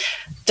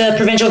the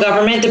provincial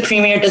government, the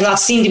premier, does not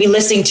seem to be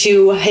listening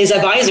to his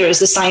advisors,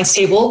 the science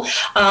table,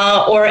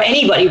 or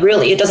anybody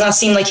really. It does not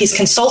seem like he's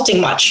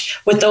consulting much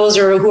with those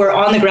who are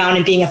on the ground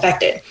and being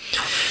affected.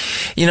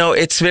 You know,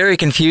 it's very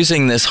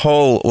confusing this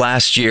whole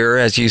last year,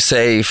 as you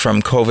say,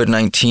 from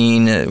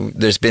COVID-19.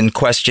 There's been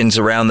questions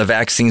around the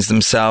vaccines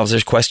themselves.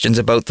 There's questions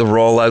about the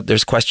rollout.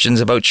 There's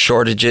questions about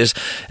shortages.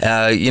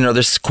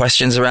 There's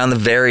questions around the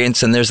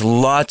variants, and there's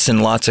lots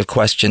and lots of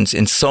questions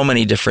in so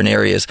many different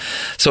areas.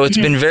 So it's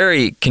been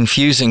very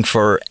confusing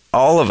for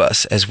all of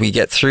us as we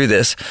get through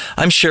this.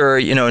 I'm sure,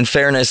 in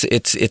fairness,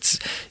 it's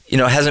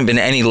hasn't been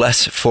any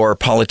less for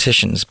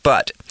politicians.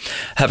 But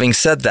having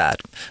said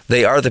that,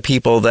 they are the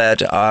people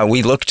that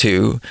we look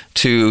to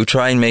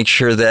try and make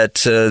sure that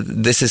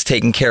this is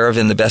taken care of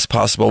in the best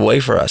possible way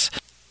for us.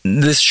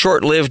 This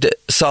short-lived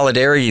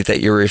solidarity that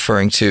you're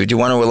referring to, do you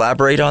want to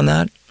elaborate on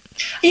that?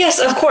 Yes,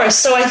 of course.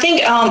 So I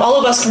think all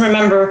of us can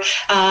remember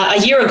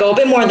a year ago, a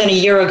bit more than a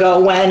year ago,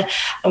 when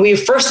we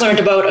first learned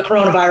about a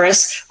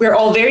coronavirus. We were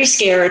all very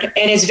scared,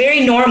 and it's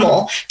very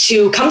normal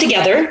to come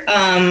together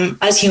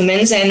as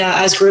humans and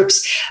as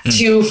groups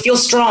to feel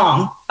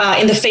strong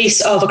in the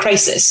face of a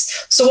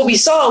crisis. So what we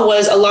saw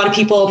was a lot of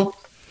people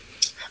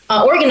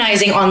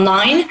organizing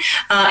online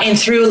and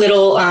through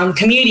little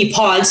community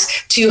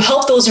pods to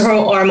help those who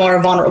are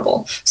more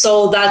vulnerable.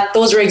 So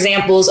those are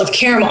examples of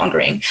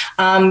caremongering,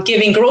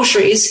 getting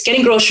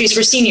groceries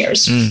for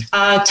seniors,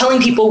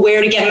 telling people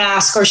where to get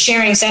masks or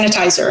sharing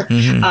sanitizer,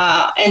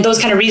 and those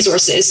kind of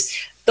resources.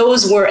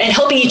 And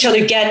helping each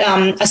other get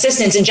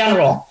assistance in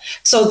general.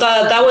 So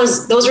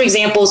those are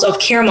examples of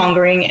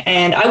caremongering,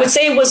 and I would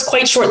say it was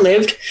quite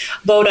short-lived,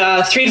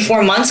 about 3 to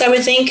 4 months, I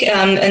would think,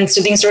 and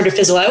so things started to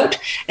fizzle out.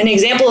 An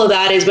example of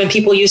that is when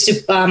people used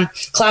to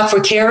clap for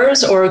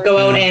carers or go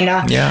out and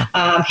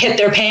hit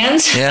their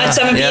pans at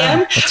 7 p.m.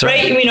 That's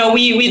right.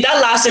 We that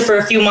lasted for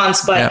a few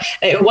months, but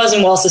it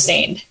wasn't well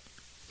sustained.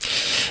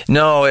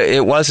 No,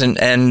 it wasn't,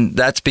 and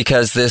that's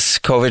because this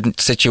COVID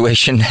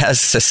situation has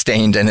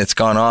sustained, and it's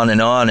gone on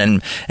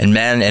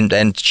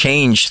and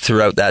changed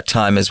throughout that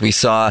time. As we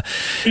saw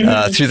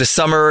through the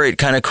summer, it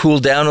kind of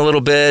cooled down a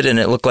little bit, and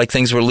it looked like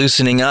things were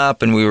loosening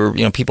up,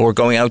 and people were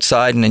going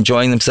outside and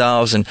enjoying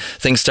themselves, and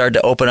things started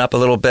to open up a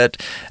little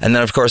bit. And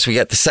then, of course, we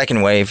get the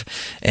second wave,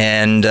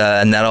 and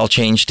that all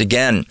changed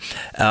again.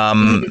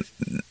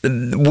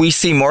 We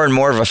see more and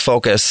more of a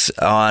focus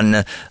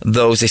on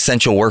those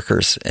essential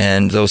workers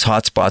and those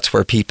hotspots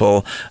where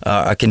people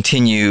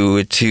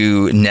continue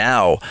to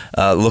now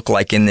look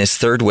like in this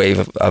third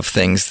wave of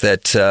things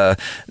that are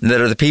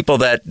the people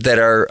that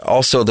are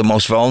also the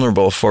most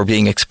vulnerable for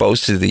being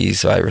exposed to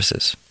these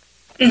viruses.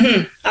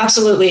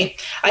 Absolutely.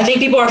 I think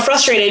people are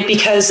frustrated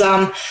because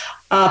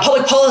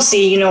public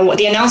policy,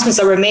 the announcements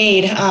that were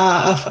made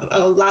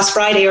last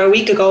Friday or a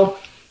week ago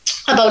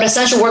about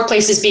essential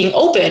workplaces being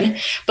open,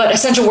 but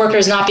essential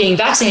workers not being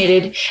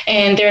vaccinated,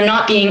 and they're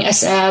not being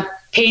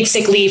paid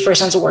sick leave for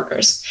essential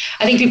workers.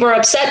 I think people are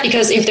upset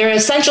because if they're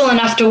essential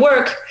enough to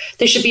work,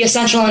 they should be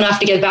essential enough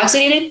to get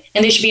vaccinated,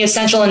 and they should be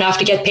essential enough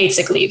to get paid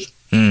sick leave.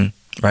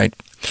 Right.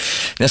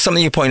 Now,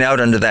 something you point out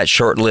under that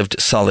short-lived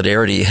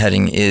solidarity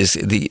heading is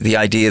the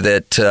idea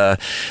that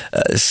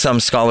some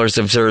scholars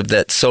observe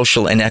that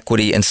social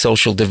inequity and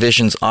social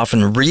divisions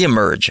often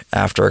reemerge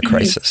after a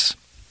crisis.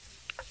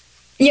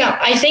 Yeah,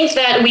 I think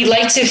that we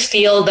like to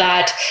feel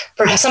that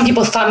perhaps some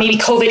people thought maybe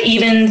COVID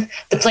evened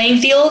the playing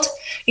field,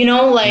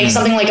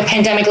 something like a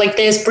pandemic like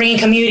this, bringing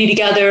community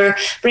together,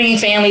 bringing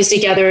families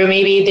together.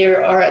 Maybe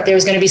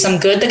there's going to be some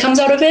good that comes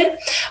out of it.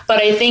 But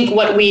I think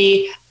what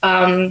we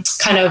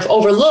kind of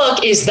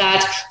overlook is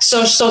that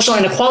social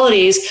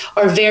inequalities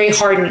are very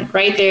hardened,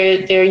 right?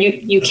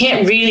 You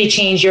can't really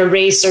change your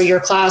race or your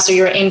class or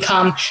your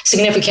income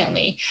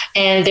significantly.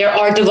 And there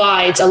are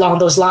divides along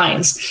those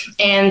lines.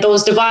 And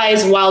those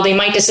divides, while they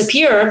might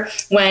disappear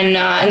when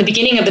in the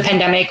beginning of the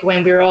pandemic,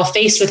 when we were all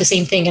faced with the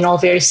same thing and all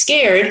very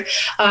scared,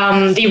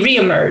 they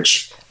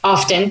reemerge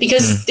often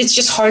because it's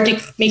just hard to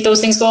make those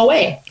things go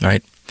away.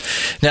 Right.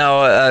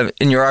 Now,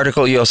 in your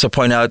article, you also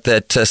point out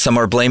that some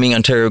are blaming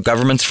Ontario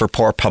governments for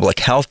poor public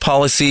health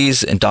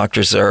policies, and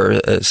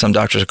some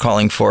doctors are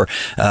calling for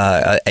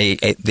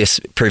this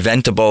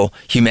preventable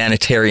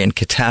humanitarian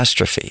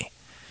catastrophe.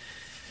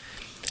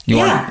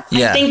 I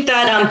think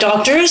that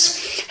doctors,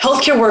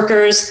 healthcare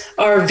workers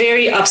are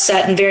very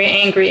upset and very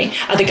angry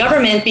at the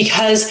government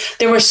because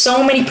there were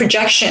so many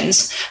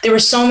projections, there were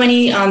so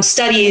many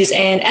studies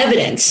and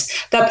evidence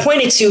that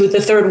pointed to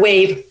the third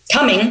wave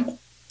coming.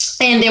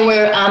 And there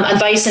were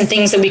advice and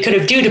things that we could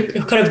have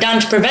done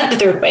to prevent the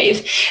third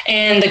wave,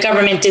 and the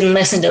government didn't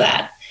listen to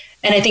that.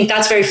 And I think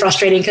that's very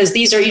frustrating because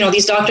these are,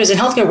 these doctors and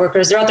healthcare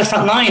workers, they're at the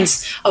front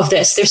lines of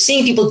this. They're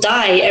seeing people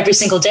die every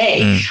single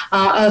day.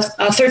 A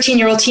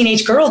 13-year-old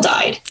teenage girl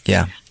died.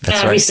 Yeah,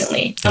 that's right.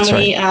 Recently,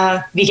 Emily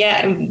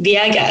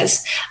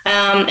Villegas.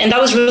 And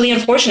that was really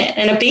unfortunate.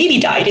 And a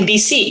baby died in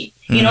BC.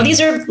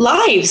 These are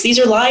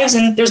lives.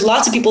 And there's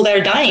lots of people that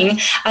are dying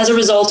as a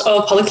result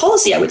of public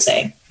policy, I would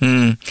say.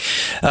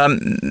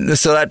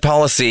 So that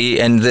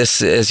policy and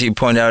this, as you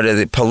point out,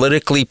 the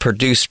politically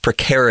produced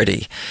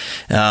precarity.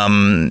 You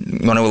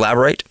want to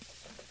elaborate?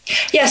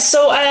 Yes,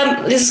 so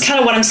this is kind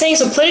of what I'm saying.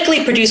 So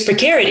politically produced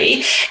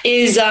precarity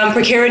is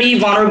precarity,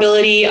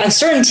 vulnerability,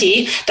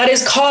 uncertainty that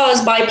is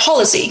caused by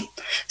policy.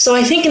 So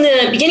I think in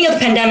the beginning of the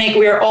pandemic,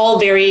 we were all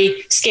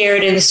very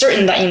scared and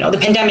certain that, the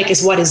pandemic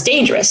is what is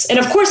dangerous. And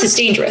of course it's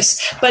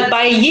dangerous. But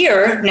by a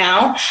year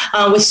now,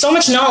 with so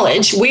much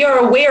knowledge, we are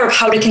aware of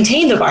how to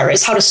contain the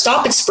virus, how to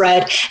stop its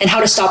spread, and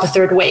how to stop a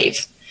third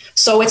wave.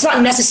 So it's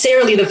not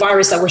necessarily the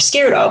virus that we're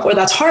scared of or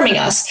that's harming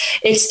us.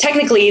 It's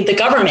technically the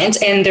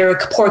government and their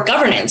poor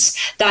governance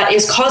that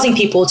is causing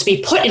people to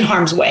be put in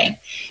harm's way.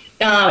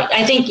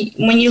 I think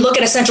when you look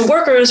at essential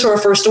workers who are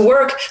first to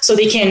work so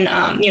they can,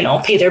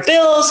 pay their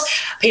bills,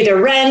 pay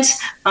their rent,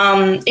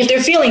 if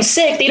they're feeling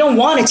sick, they don't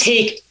want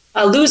to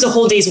lose a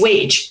whole day's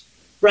wage,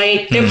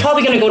 right? They're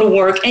probably going to go to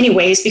work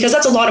anyways because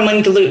that's a lot of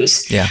money to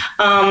lose. Yeah.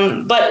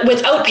 But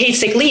without paid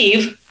sick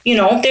leave,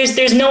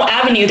 there's no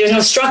avenue, there's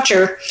no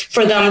structure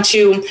for them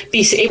to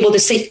be able to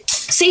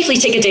safely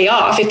take a day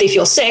off if they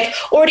feel sick,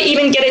 or to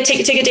even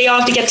take a day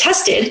off to get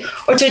tested,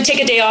 or to take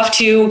a day off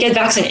to get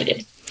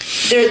vaccinated.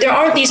 There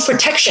aren't these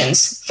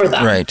protections for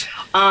them. Right.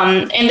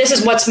 And this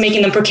is what's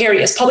making them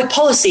precarious. Public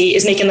policy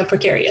is making them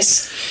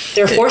precarious.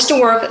 They're forced to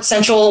work.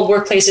 Essential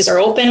workplaces are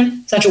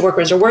open. Essential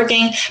workers are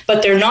working,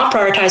 but they're not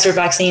prioritized for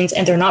vaccines,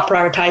 and they're not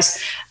prioritized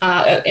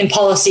in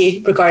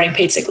policy regarding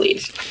paid sick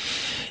leave.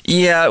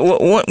 Yeah,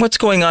 what's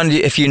going on,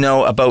 if you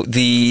know, about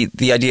the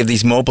idea of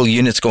these mobile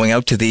units going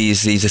out to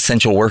these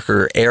essential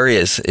worker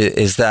areas?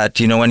 Is that,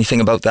 do you know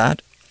anything about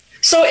that?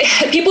 So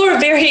people are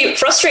very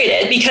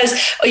frustrated because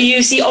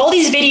you see all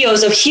these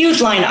videos of huge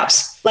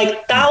lineups,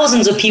 like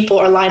thousands of people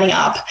are lining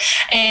up.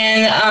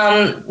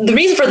 And the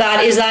reason for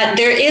that is that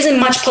there isn't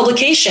much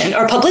publication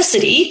or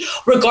publicity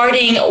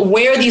regarding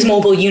where these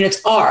mobile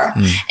units are.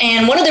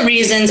 And one of the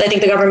reasons I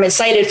think the government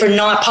cited for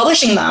not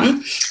publishing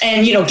them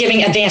and,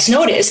 giving advance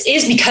notice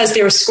is because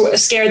they were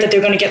scared that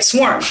they're going to get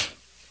swarmed.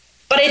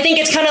 But I think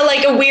it's kind of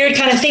like a weird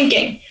kind of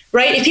thinking.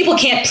 Right? If people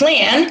can't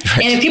plan, right,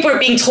 and if people are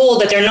being told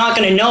that they're not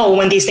going to know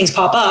when these things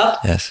pop up,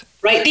 yes,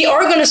 right, they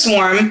are going to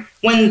swarm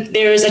when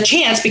there's a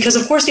chance because,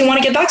 of course, they want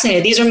to get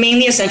vaccinated. These are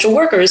mainly essential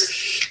workers.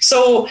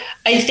 So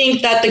I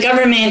think that the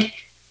government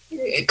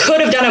could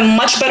have done a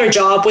much better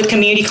job with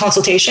community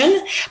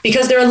consultation,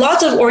 because there are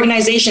lots of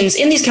organizations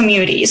in these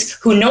communities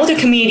who know their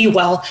community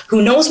well,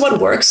 who knows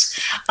what works,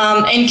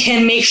 and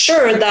can make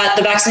sure that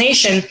the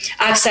vaccination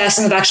access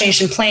and the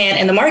vaccination plan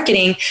and the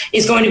marketing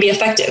is going to be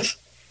effective.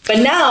 But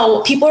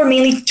now people are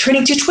mainly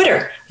turning to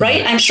Twitter,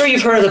 right? I'm sure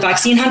you've heard of the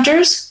vaccine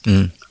hunters.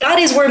 That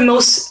is where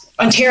most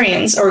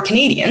Ontarians or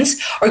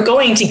Canadians are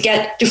going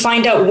to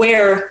find out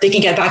where they can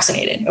get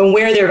vaccinated and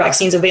where there are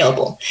vaccines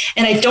available.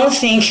 And I don't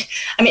think,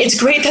 it's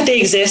great that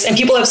they exist and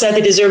people have said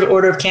they deserve an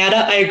Order of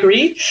Canada. I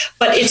agree.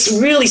 But it's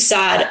really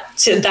sad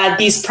that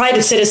these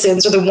private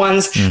citizens are the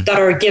ones that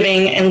are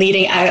giving and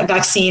leading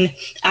vaccine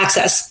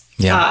access.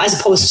 As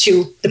opposed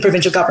to the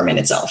provincial government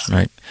itself.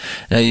 Right.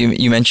 Now,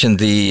 you mentioned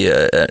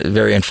the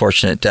very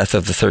unfortunate death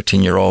of the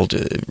 13-year-old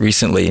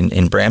recently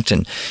in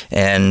Brampton.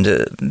 And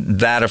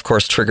that, of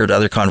course, triggered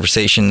other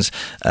conversations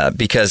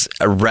because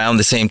around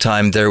the same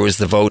time there was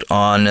the vote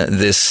on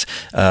this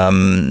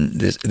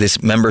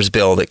members'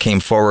 bill that came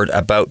forward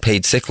about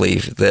paid sick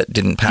leave that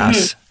didn't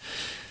pass.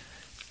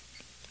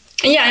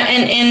 Yeah,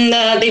 and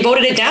they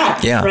voted it down,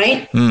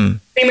 right?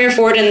 Premier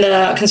Ford and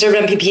the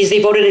Conservative MPPs,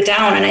 they voted it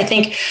down. And I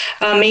think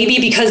maybe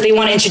because they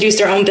want to introduce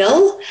their own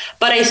bill.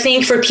 But I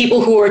think for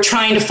people who are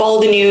trying to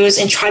follow the news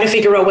and try to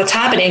figure out what's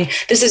happening,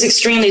 this is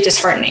extremely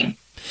disheartening.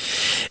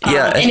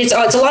 And it's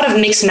a lot of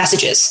mixed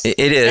messages. It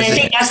is. And I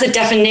think that's the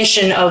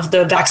definition of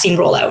the vaccine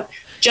rollout.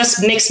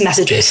 Just mixed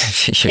messages.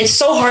 It's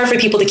so hard for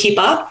people to keep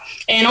up.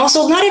 And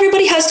also, not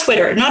everybody has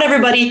Twitter. Not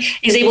everybody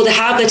is able to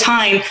have the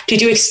time to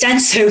do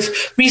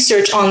extensive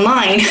research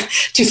online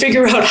to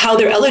figure out how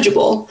they're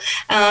eligible.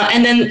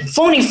 And then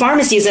phoning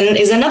pharmacies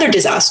is another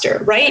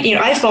disaster, right?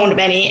 I phoned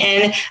many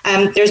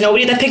and there's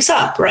nobody that picks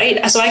up,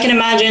 right? So I can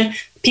imagine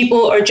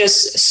people are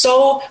just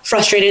so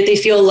frustrated. They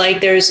feel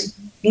like there's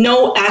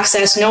no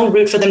access, no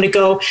route for them to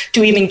go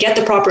to even get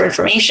the proper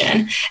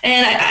information.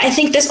 And I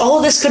think all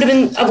of this could have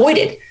been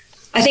avoided.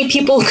 I think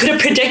people could have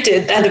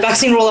predicted that the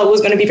vaccine rollout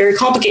was going to be very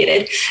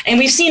complicated. And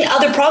we've seen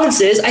other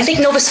provinces, I think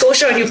Nova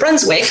Scotia and New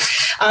Brunswick,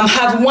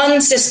 have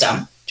one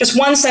system, just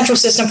one central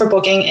system for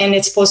booking, and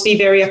it's supposed to be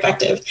very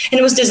effective. And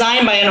it was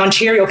designed by an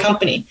Ontario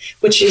company,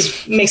 which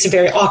makes it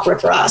very awkward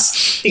for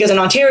us, because in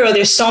Ontario,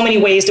 there's so many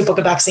ways to book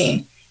a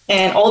vaccine,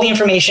 and all the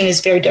information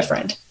is very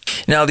different.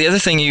 Now, the other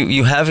thing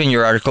you have in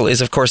your article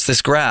is, of course,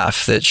 this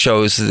graph that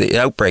shows the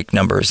outbreak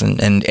numbers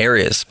and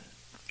areas.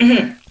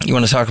 Mm-hmm. You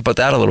want to talk about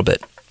that a little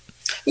bit?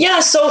 Yeah,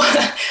 so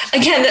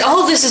again,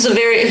 all of this is a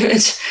very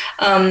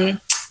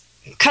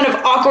kind of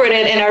awkward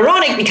and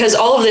ironic because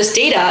all of this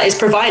data is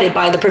provided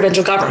by the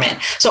provincial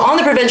government. So on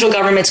the provincial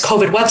government's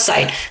COVID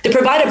website, they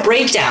provide a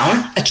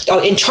breakdown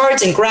in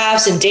charts and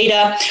graphs and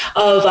data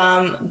of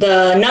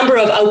the number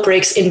of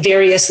outbreaks in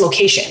various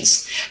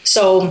locations.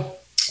 So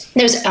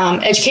there's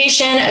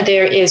education,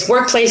 there is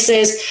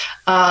workplaces,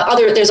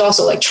 there's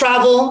also like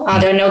travel.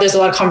 I know there's a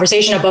lot of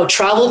conversation about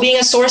travel being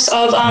a source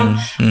of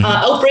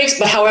outbreaks,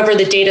 but however,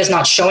 the data is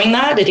not showing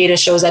that. The data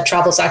shows that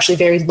travel is actually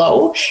very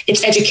low.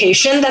 It's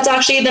education that's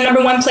actually the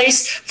number one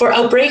place for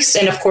outbreaks.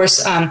 And of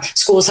course,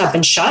 schools have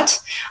been shut.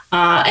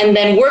 And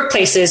then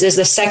workplaces is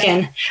the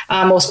second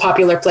most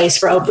popular place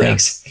for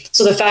outbreaks. Yeah.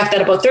 So the fact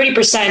that about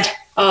 30%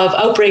 of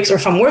outbreaks are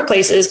from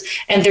workplaces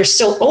and they're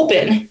still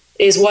open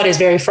is what is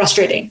very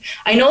frustrating.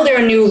 I know there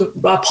are new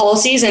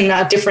policies in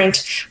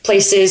different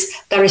places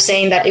that are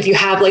saying that if you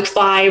have like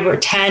 5 or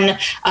 10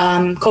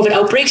 COVID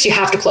outbreaks, you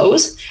have to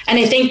close. And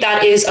I think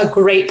that is a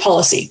great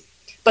policy.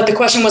 But the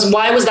question was,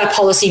 why was that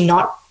policy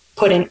not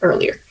put in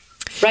earlier?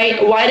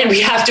 Right? Why did we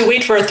have to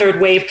wait for a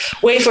third wave,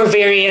 wait for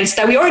variants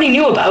that we already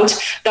knew about,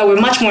 that were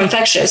much more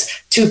infectious,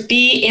 to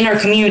be in our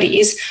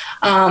communities,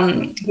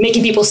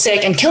 making people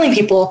sick and killing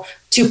people,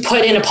 to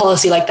put in a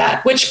policy like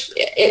that, which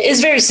is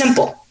very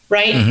simple.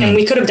 Right? Mm-hmm. And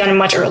we could have done it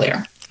much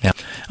earlier. Yeah.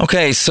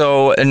 Okay,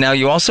 so now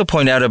you also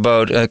point out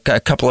about a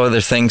couple of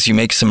other things. You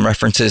make some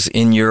references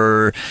in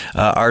your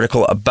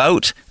article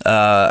about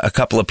a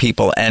couple of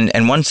people,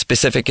 and one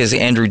specific is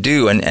Andrew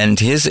Dew and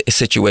his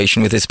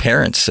situation with his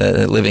parents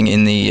living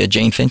in the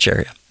Jane Finch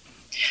area.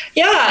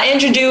 Yeah,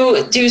 Andrew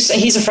Dew,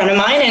 he's a friend of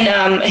mine,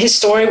 and his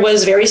story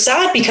was very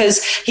sad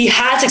because he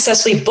had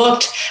successfully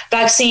booked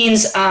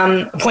vaccines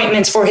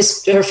appointments for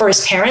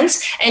his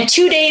parents, and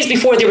 2 days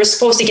before they were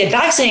supposed to get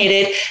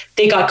vaccinated,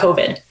 they got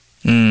COVID.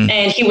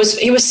 And he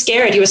was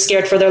scared. He was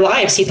scared for their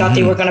lives. He thought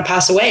they were going to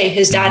pass away.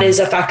 His dad is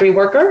a factory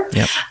worker,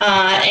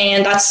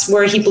 and that's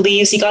where he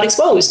believes he got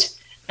exposed.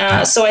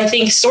 So I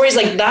think stories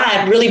like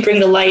that really bring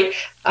to light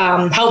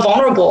how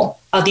vulnerable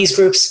these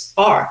groups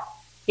are.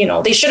 You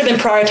know, they should have been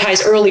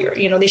prioritized earlier.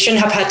 You know, they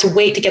shouldn't have had to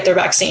wait to get their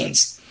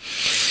vaccines.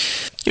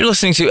 You're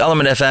listening to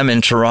Element FM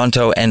in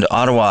Toronto and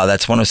Ottawa.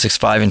 That's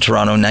 106.5 in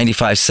Toronto,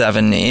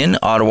 95.7 in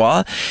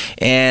Ottawa.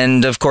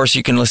 And, of course,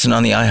 you can listen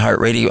on the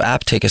iHeartRadio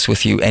app. Take us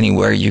with you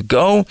anywhere you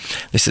go.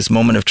 This is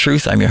Moment of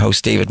Truth. I'm your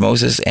host, David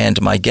Moses,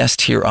 and my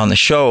guest here on the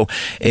show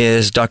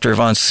is Dr.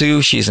 Yvonne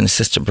Hsu. She's an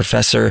assistant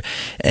professor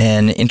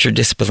in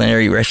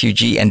interdisciplinary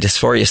refugee and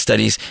dysphoria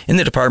studies in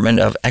the Department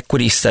of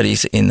Equity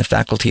Studies in the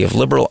Faculty of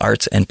Liberal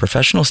Arts and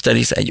Professional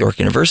Studies at York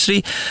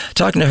University.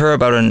 Talking to her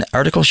about an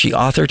article she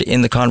authored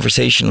in The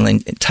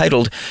Conversation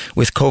titled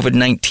 "With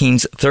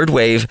COVID-19's Third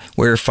Wave,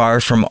 We're Far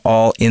From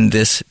All in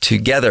This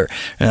Together,"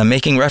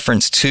 making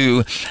reference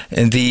to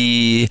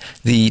the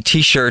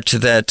T-shirt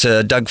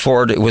that Doug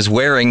Ford was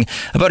wearing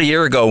about a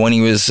year ago when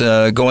he was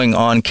going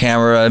on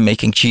camera,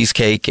 making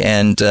cheesecake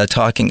and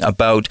talking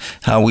about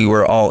how we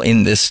were all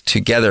in this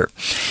together.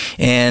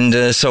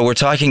 And so we're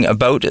talking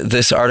about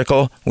this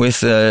article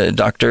with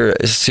Dr.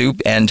 Hsu,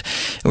 and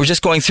we're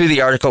just going through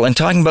the article and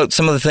talking about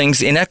some of the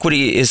things.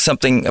 Inequity is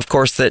something, of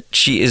course, that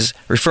she is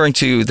referring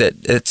to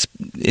that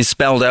is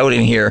spelled out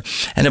in here,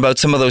 and about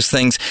some of those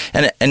things.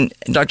 And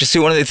Dr. Hsu,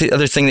 one of the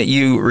other thing that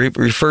you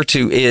refer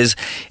to is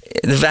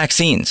the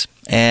vaccines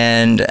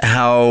and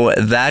how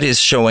that is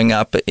showing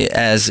up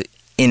as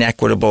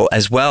inequitable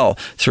as well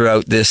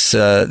throughout this,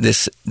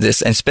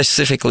 and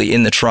specifically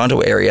in the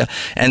Toronto area,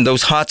 and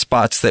those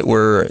hotspots that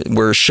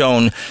were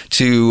shown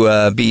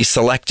to be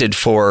selected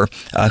for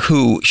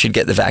who should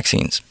get the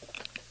vaccines.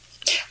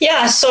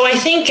 Yeah, so I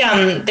think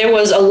there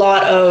was a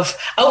lot of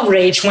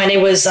outrage when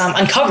it was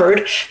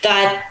uncovered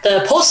that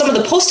some of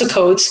the postal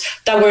codes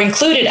that were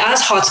included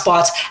as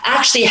hotspots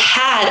actually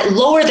had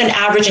lower than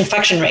average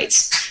infection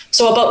rates.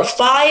 So about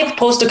 5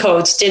 postal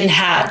codes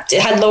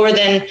had lower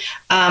than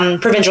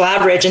provincial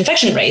average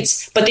infection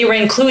rates, but they were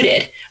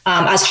included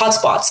as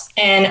hotspots.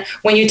 And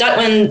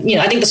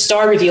I think the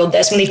Star revealed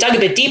this, when they dug a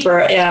bit deeper,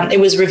 it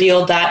was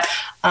revealed that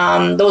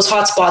those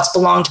hotspots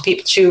belonged to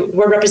people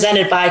were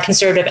represented by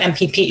Conservative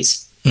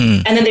MPPs.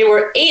 And then there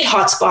were 8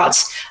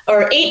 hotspots,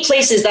 or 8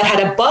 places that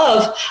had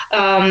above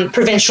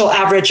provincial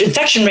average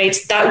infection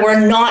rates that were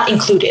not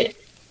included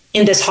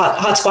in this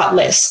hotspot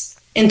list.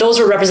 And those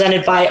were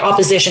represented by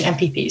opposition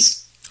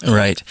MPPs.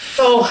 Right.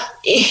 So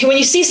when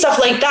you see stuff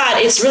like that,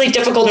 it's really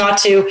difficult not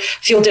to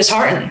feel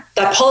disheartened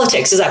that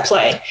politics is at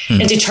play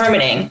in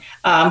determining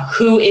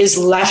who is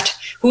left,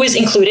 who is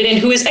included, and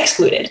who is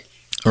excluded.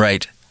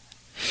 Right.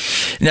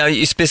 Now,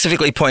 you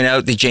specifically point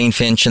out the Jane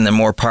Finch and the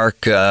Moore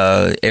Park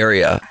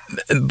area,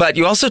 but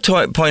you also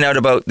point out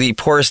about the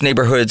poorest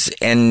neighborhoods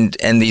and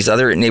these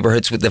other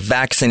neighborhoods with the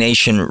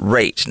vaccination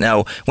rate.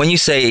 Now, when you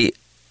say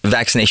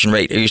vaccination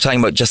rate, are you talking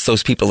about just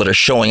those people that are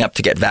showing up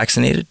to get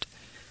vaccinated?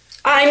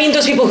 I mean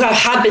those people who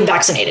have been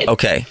vaccinated.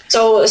 Okay.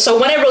 So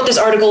when I wrote this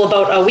article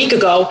about a week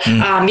ago,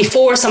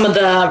 before some of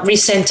the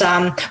recent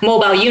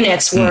mobile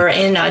units were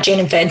in Jane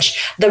and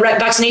Finch, the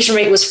vaccination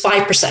rate was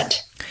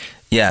 5%.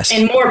 Yes.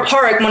 In Moore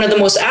Park, one of the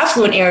most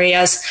affluent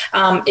areas,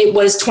 it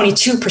was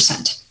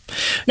 22%.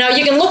 Now,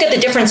 you can look at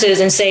the differences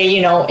and say,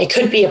 it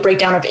could be a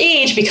breakdown of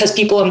age because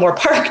people in Moore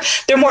Park,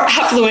 they're more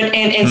affluent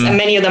and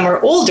many of them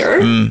are older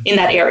in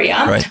that area.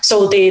 Right.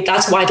 So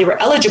that's why they were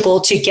eligible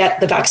to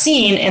get the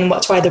vaccine, and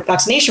that's why the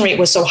vaccination rate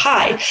was so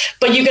high.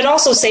 But you can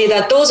also say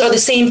that those are the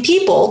same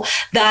people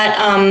that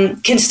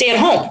can stay at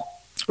home.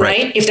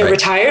 Right? If they're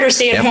retired or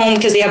stay at home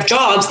because they have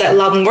jobs that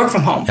allow them to work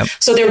from home. Yep.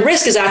 So their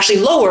risk is actually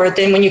lower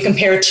than when you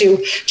compare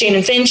to Jane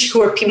and Finch,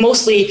 who are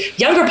mostly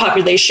younger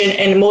population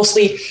and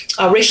mostly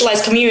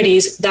racialized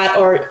communities that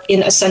are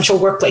in essential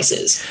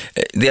workplaces.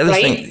 The other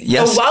thing,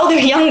 yes. So while they're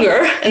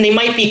younger and they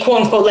might be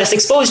quote unquote less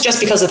exposed just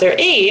because of their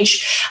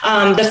age,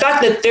 the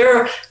fact that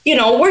they're,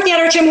 working at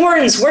our Tim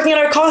Hortons, working at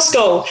our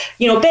Costco,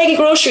 bagging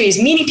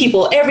groceries, meeting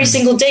people every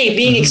single day,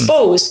 being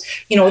exposed,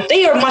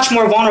 they are much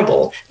more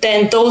vulnerable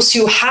than those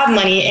who have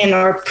money and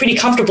are pretty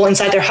comfortable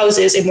inside their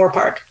houses in Moore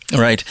Park.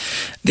 Right.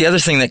 The other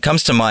thing that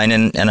comes to mind,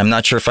 and I'm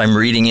not sure if I'm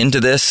reading into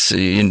this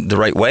in the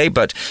right way,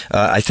 but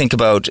I think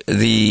about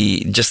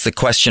the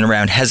question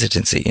around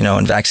hesitancy,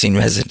 and vaccine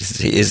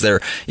hesitancy. Is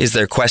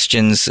there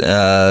questions,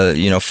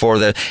 for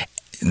the...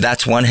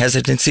 That's one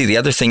hesitancy. The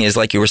other thing is,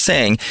 like you were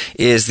saying,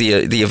 is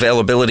the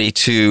availability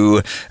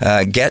to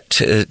get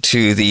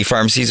to the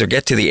pharmacies or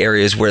get to the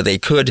areas where they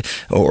could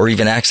or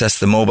even access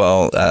the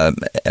mobile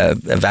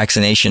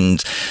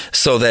vaccinations,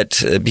 so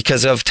that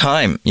because of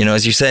time,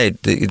 as you say,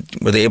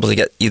 were they able to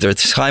get either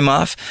time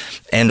off,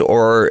 and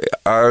or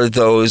are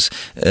those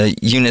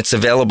units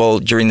available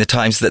during the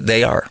times that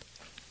they are?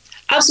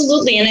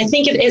 Absolutely. And I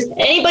think if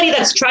anybody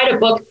that's tried to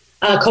book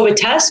a COVID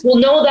test will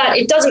know that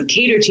it doesn't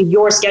cater to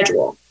your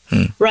schedule.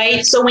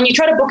 Right. So when you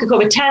try to book a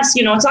COVID test,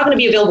 it's not going to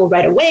be available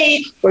right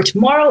away or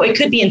tomorrow. It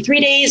could be in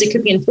 3 days. It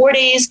could be in 4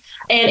 days.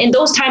 And in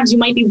those times, you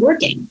might be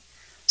working.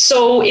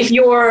 So if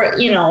you're,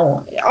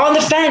 on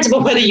the fence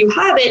about whether you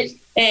have it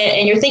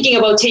and you're thinking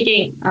about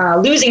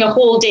losing a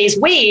whole day's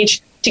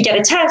wage to get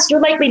a test,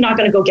 you're likely not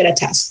going to go get a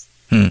test.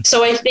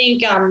 So I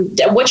think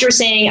what you're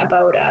saying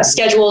about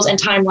schedules and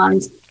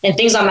timelines and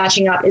things not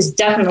matching up is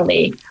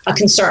definitely a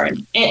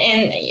concern.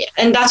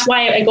 And that's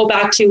why I go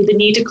back to the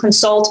need to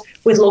consult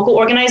with local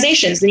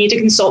organizations, the need to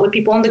consult with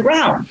people on the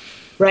ground,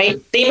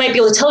 right? They might be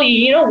able to tell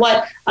you,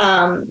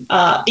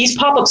 these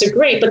pop-ups are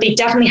great, but they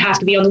definitely have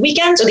to be on the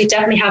weekends or they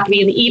definitely have to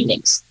be in the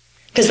evenings,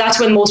 because that's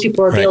when most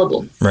people are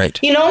available. Right.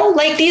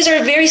 These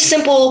are very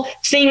simple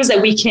things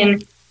that we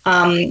can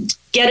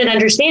get an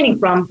understanding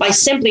from by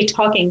simply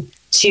talking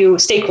to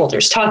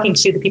stakeholders, talking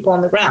to the people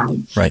on the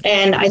ground. Right.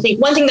 And I think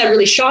one thing that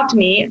really shocked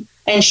me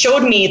and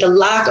showed me the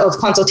lack of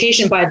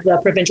consultation by the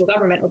provincial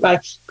government or by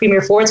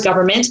Premier Ford's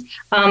government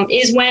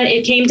is when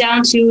it came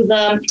down to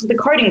the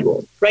carding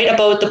rule, right?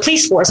 About the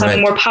police force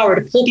having more power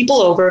to pull people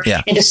over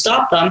and to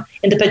stop them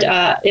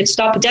and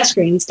stop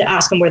pedestrians to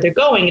ask them where they're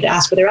going and to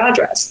ask for their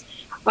address.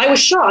 I was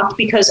shocked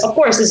because, of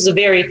course, this is a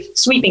very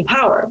sweeping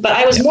power, but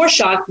I was more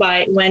shocked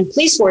by when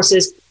police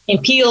forces in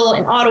Peel,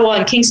 in Ottawa,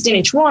 in Kingston,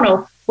 in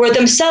Toronto were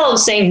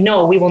themselves saying,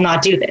 no, we will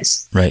not do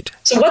this. Right.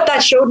 So what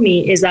that showed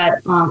me is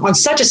that on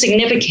such a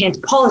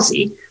significant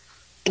policy,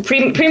 the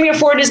Premier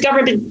Ford and his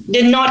government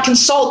did not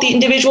consult the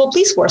individual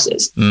police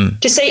forces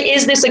to say,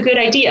 is this a good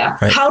idea?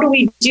 Right. How do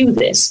we do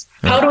this?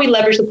 Right. How do we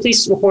leverage the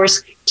police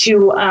force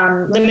to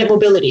limit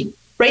mobility?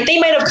 Right. They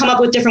might have come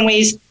up with different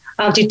ways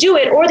to do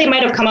it, or they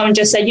might have come out and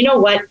just said, you know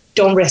what,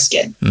 don't risk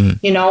it.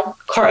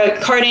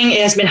 Carding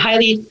has been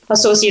highly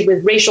associated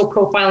with racial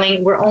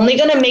profiling. We're only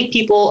going to make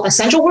people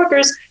essential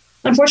workers,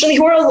 unfortunately,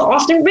 who are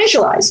often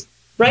racialized,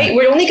 right?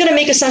 We're only going to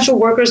make essential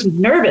workers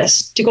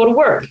nervous to go to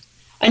work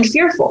and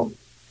fearful.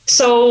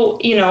 So,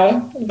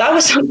 that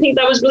was something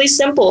that was really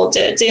simple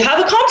to have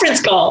a conference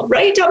call,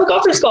 right? To have a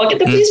conference call, get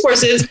the police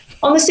forces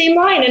on the same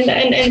line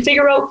and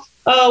figure out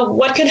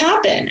what could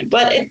happen.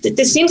 But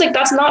it seems like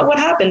that's not what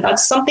happened.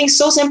 That's something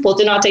so simple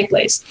did not take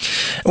place.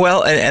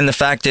 Well, and the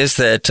fact is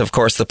that, of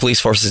course, the police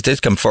forces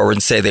did come forward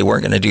and say they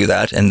weren't going to do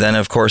that. And then,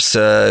 of course,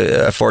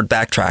 Ford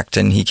backtracked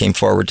and he came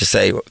forward to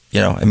say,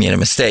 I made a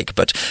mistake.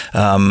 But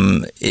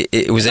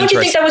it was interesting. Don't you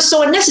think that was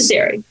so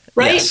unnecessary,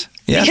 right? Yes.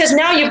 Yes. Because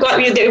now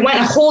it went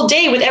a whole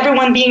day with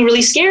everyone being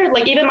really scared.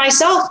 Like even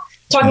myself,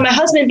 talking to my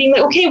husband, being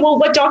like, okay, well,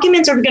 what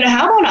documents are we going to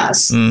have on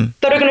us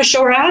that are going to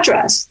show our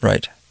address?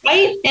 Right.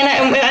 Right.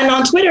 And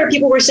on Twitter,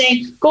 people were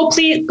saying,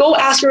 go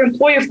ask your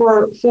employer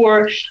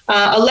for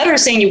a letter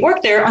saying you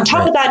work there. On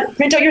top of that,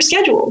 print out your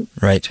schedule.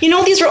 Right.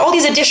 These are all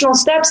these additional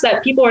steps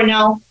that people are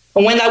now,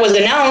 when that was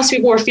announced,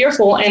 people were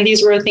fearful. And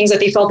these were things that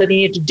they felt that they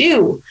needed to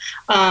do.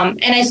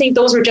 And I think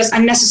those were just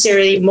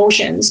unnecessary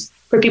motions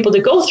for people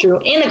to go through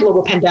in a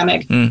global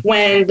pandemic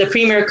when the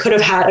premier could have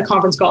had a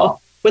conference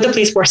call with the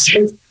police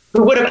forces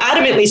who would have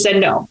adamantly said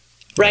no.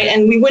 Right.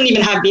 And we wouldn't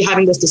even be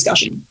having this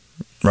discussion.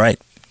 Right.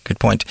 Good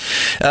point.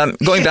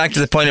 Going back to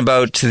the point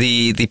about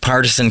the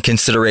partisan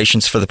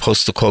considerations for the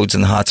postal codes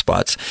and the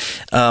hotspots,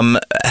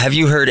 have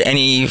you heard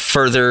any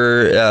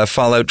further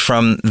fallout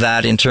from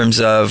that in terms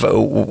of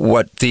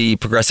what the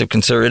progressive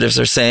conservatives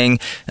are saying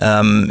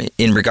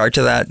in regard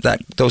to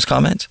those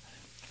comments?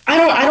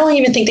 I don't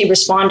even think they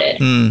responded.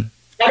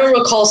 I don't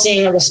recall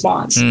seeing a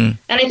response. And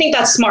I think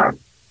that's smart,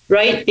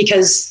 right?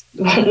 Because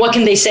what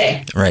can they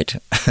say? Right.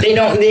 I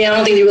don't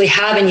think they really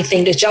have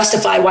anything to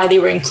justify why they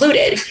were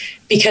included.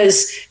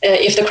 Because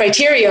if the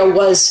criteria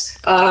was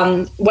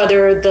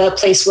whether the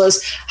place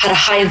had a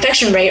high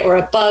infection rate or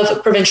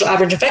above provincial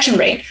average infection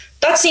rate,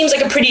 that seems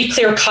like a pretty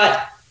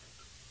clear-cut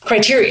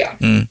criteria,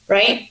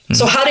 right?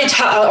 So how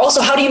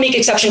do you make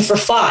exception for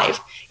 5?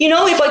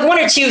 If like 1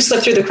 or 2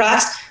 slip through the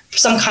cracks,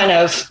 some kind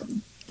of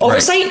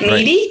oversight,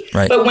 maybe.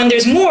 Right. But when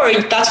there's more,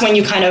 that's when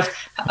you kind of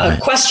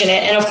question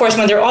it. And of course,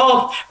 when they're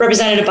all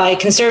represented by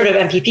conservative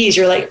MPPs,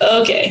 you're like,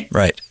 okay.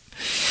 Right.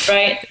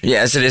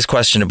 Yes, it is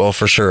questionable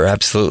for sure.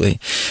 Absolutely.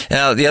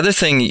 Now, the other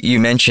thing you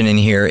mention in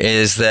here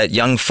is that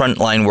young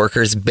frontline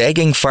workers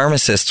begging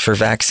pharmacists for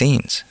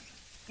vaccines.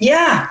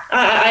 Yeah,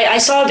 I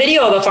saw a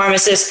video of a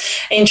pharmacist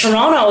in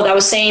Toronto that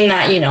was saying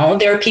that,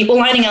 there are people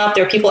lining up,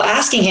 there are people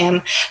asking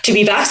him to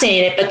be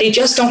vaccinated, but they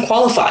just don't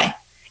qualify.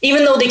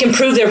 Even though they can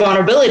prove their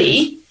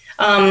vulnerability,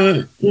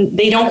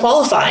 they don't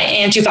qualify.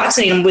 And to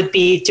vaccinate them would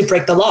be to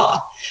break the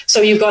law.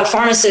 So you've got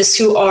pharmacists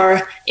who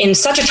are in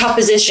such a tough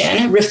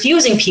position,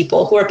 refusing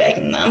people who are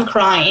begging them,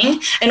 crying,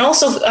 and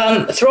also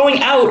throwing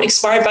out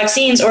expired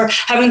vaccines or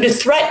having the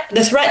threat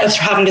of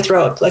having to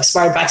throw out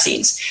expired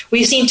vaccines.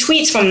 We've seen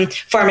tweets from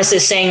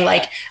pharmacists saying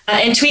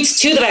and tweets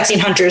to the vaccine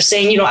hunters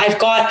saying, I've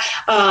got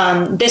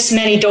this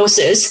many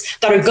doses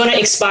that are going to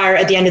expire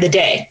at the end of the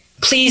day.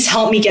 Please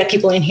help me get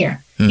people in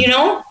here.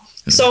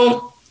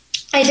 So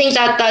I think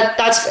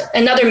that's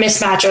another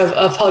mismatch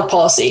of public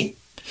policy.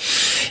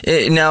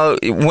 Now,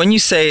 when you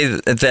say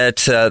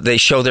that they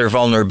show their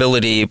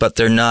vulnerability, but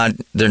they're not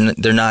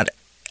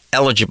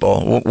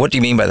eligible, what do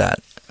you mean by that?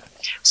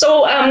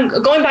 So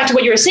going back to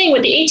what you were saying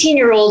with the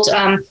 18-year-old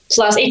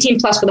plus 18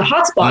 plus for the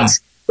hotspots,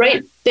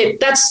 right?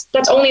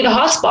 That's only the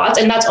hotspots,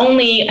 and that's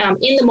only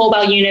in the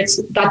mobile units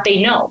that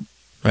they know.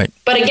 Right.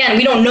 But again,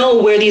 we don't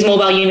know where these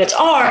mobile units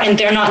are, and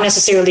they're not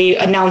necessarily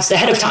announced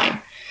ahead of time.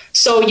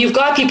 So you've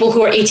got people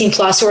who are 18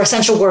 plus, who are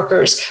essential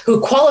workers,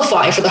 who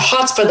qualify for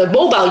the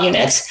mobile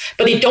units,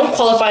 but they don't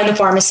qualify in the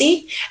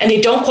pharmacy, and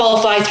they don't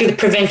qualify through the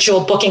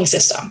provincial booking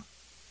system.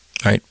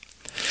 Right.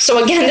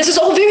 So again, this is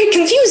all very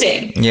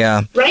confusing.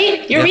 Yeah.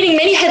 Right? You're reading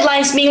many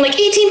headlines being like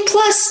 18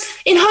 plus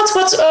in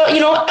hotspots,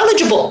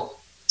 eligible.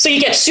 So you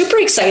get super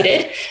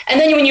excited, and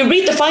then when you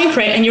read the fine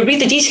print and you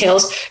read the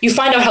details, you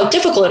find out how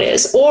difficult it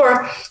is.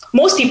 Or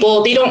most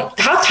people, they don't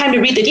have time to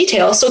read the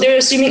details, so they're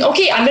assuming,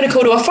 okay, I'm going to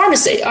go to a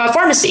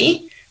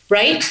pharmacy,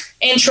 right,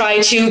 and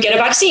try to get a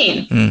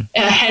vaccine.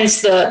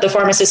 Hence the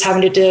pharmacist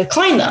having to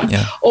decline them.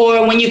 Yeah.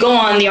 Or when you go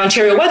on the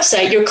Ontario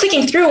website, you're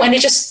clicking through and it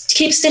just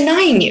keeps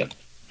denying you,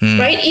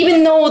 right?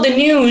 Even though the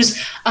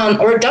news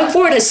or Doug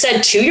Ford has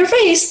said to your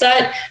face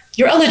that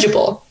you're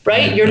eligible,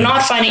 right? You're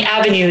not finding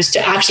avenues to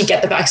actually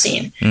get the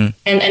vaccine.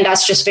 And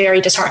that's just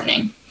very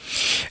disheartening.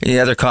 The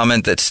other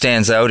comment that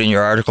stands out in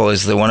your article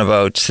is the one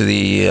about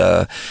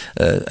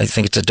I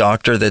think it's a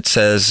doctor that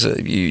says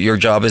your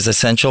job is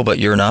essential, but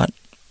you're not.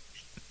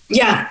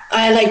 Yeah,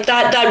 I like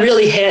that. That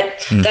really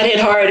hit. That hit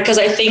hard because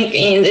I think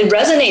it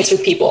resonates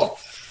with people,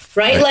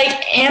 right?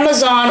 Like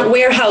Amazon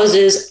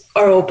warehouses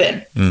are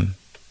open.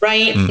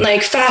 Right?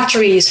 Like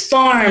factories,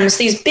 farms,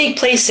 these big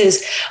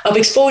places of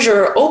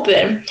exposure are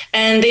open,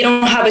 and they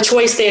don't have a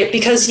choice there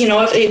because,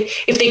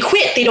 if they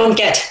quit, they don't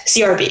get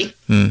CRB,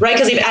 right?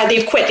 Because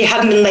they've quit, they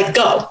haven't been let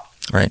go.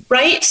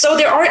 Right? So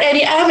there aren't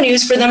any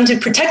avenues for them to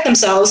protect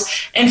themselves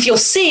and feel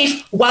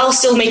safe while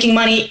still making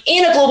money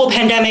in a global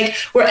pandemic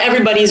where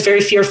everybody is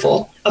very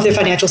fearful of their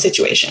financial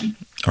situation.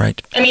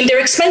 Right. I mean, their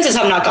expenses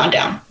have not gone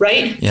down,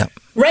 right? Yeah.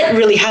 Rent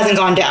really hasn't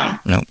gone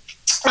down. No.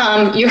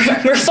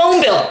 Your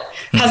phone bill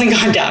hasn't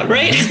gone down,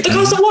 right? The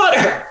cost of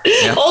water.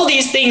 Yeah. All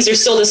these things are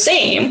still the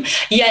same,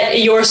 yet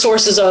your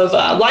sources of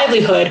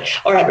livelihood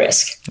are at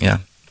risk. Yeah.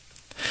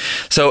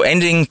 So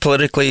ending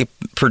politically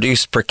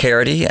produced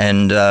precarity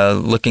and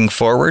looking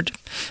forward,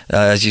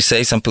 as you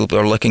say, some people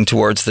are looking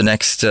towards the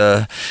next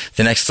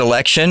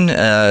election.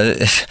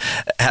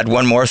 Add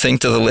one more thing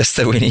to the list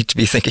that we need to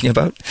be thinking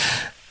about.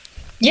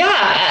 Yeah,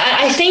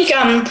 I think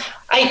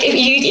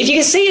if you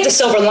can say it's a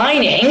silver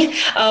lining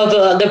of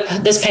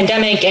this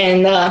pandemic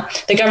and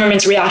the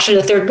government's reaction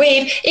to the third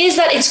wave, is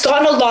that it's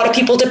gotten a lot of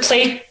people to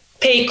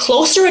pay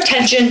closer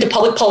attention to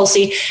public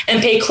policy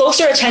and pay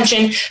closer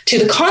attention to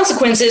the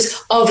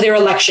consequences of their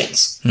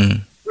elections.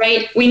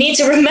 Right? We need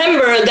to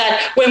remember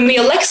that when we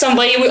elect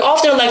somebody, we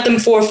often elect them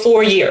for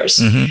 4 years.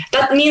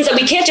 That means that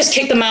we can't just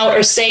kick them out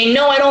or say,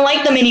 no, I don't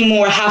like them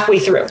anymore halfway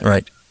through.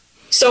 Right.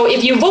 So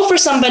if you vote for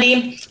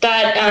somebody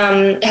that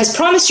has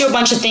promised you a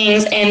bunch of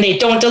things and they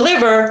don't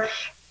deliver,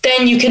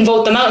 then you can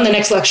vote them out in the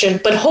next election.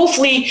 But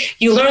hopefully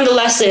you learn the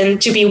lesson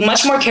to be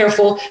much more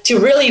careful, to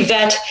really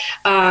vet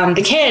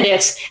the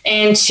candidates,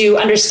 and to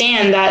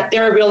understand that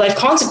there are real life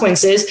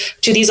consequences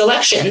to these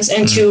elections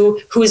and to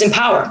who is in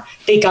power.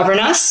 They govern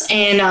us,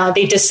 and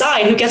they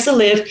decide who gets to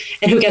live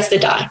and who gets to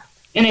die.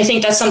 And I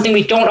think that's something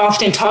we don't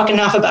often talk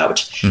enough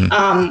about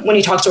when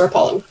we talk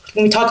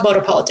about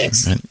our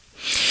politics. Right.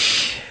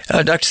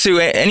 Dr. Sue,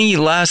 any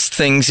last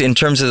things in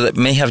terms of that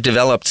may have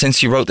developed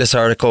since you wrote this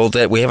article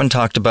that we haven't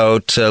talked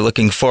about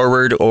looking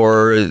forward,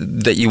 or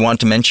that you want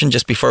to mention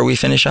just before we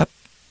finish up?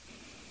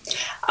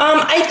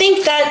 I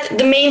think that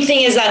the main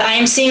thing is that I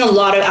am seeing a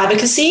lot of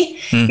advocacy,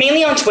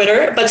 mainly on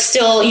Twitter, but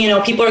still,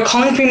 people are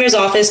calling the Premier's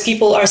office,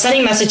 people are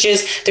sending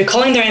messages, they're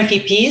calling their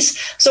MPPs.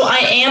 So I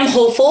am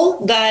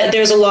hopeful that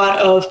there's a lot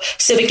of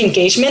civic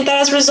engagement that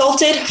has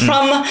resulted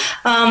from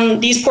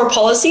these poor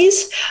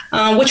policies,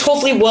 which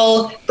hopefully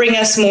will bring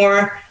us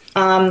more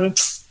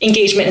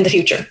engagement in the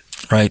future.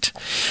 Right.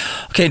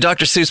 Okay,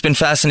 Dr. Sue, it's been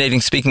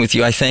fascinating speaking with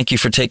you. I thank you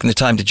for taking the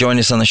time to join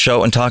us on the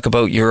show and talk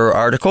about your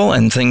article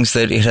and things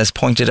that it has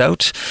pointed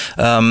out.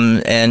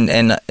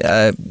 And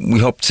we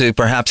hope to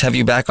perhaps have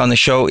you back on the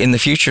show in the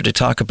future to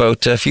talk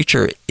about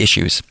future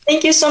issues.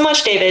 Thank you so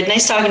much, David.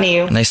 Nice talking to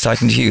you. Nice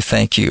talking to you.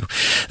 Thank you.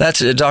 That's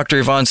Dr.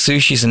 Yvonne Sue.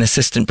 She's an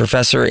assistant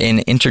professor in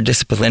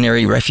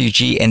interdisciplinary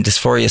refugee and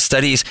dysphoria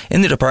studies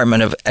in the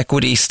Department of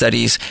Equity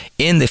Studies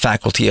in the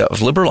Faculty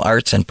of Liberal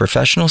Arts and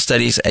Professional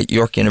Studies at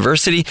York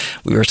University.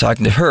 We were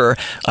talking to her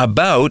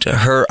about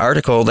her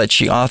article that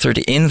she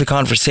authored in The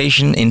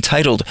Conversation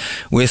entitled,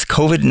 "With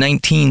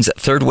COVID-19's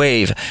Third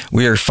Wave,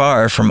 We're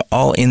Far From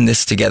All in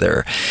This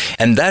Together."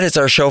 And that is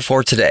our show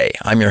for today.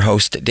 I'm your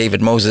host,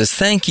 David Moses.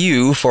 Thank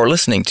you for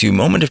listening to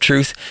Moment of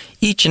Truth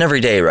each and every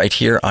day right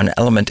here on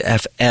Element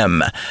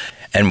FM.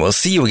 And we'll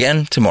see you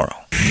again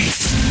tomorrow.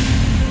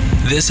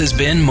 This has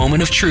been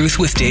Moment of Truth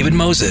with David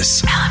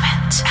Moses.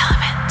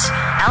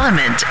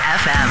 Element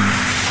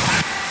FM.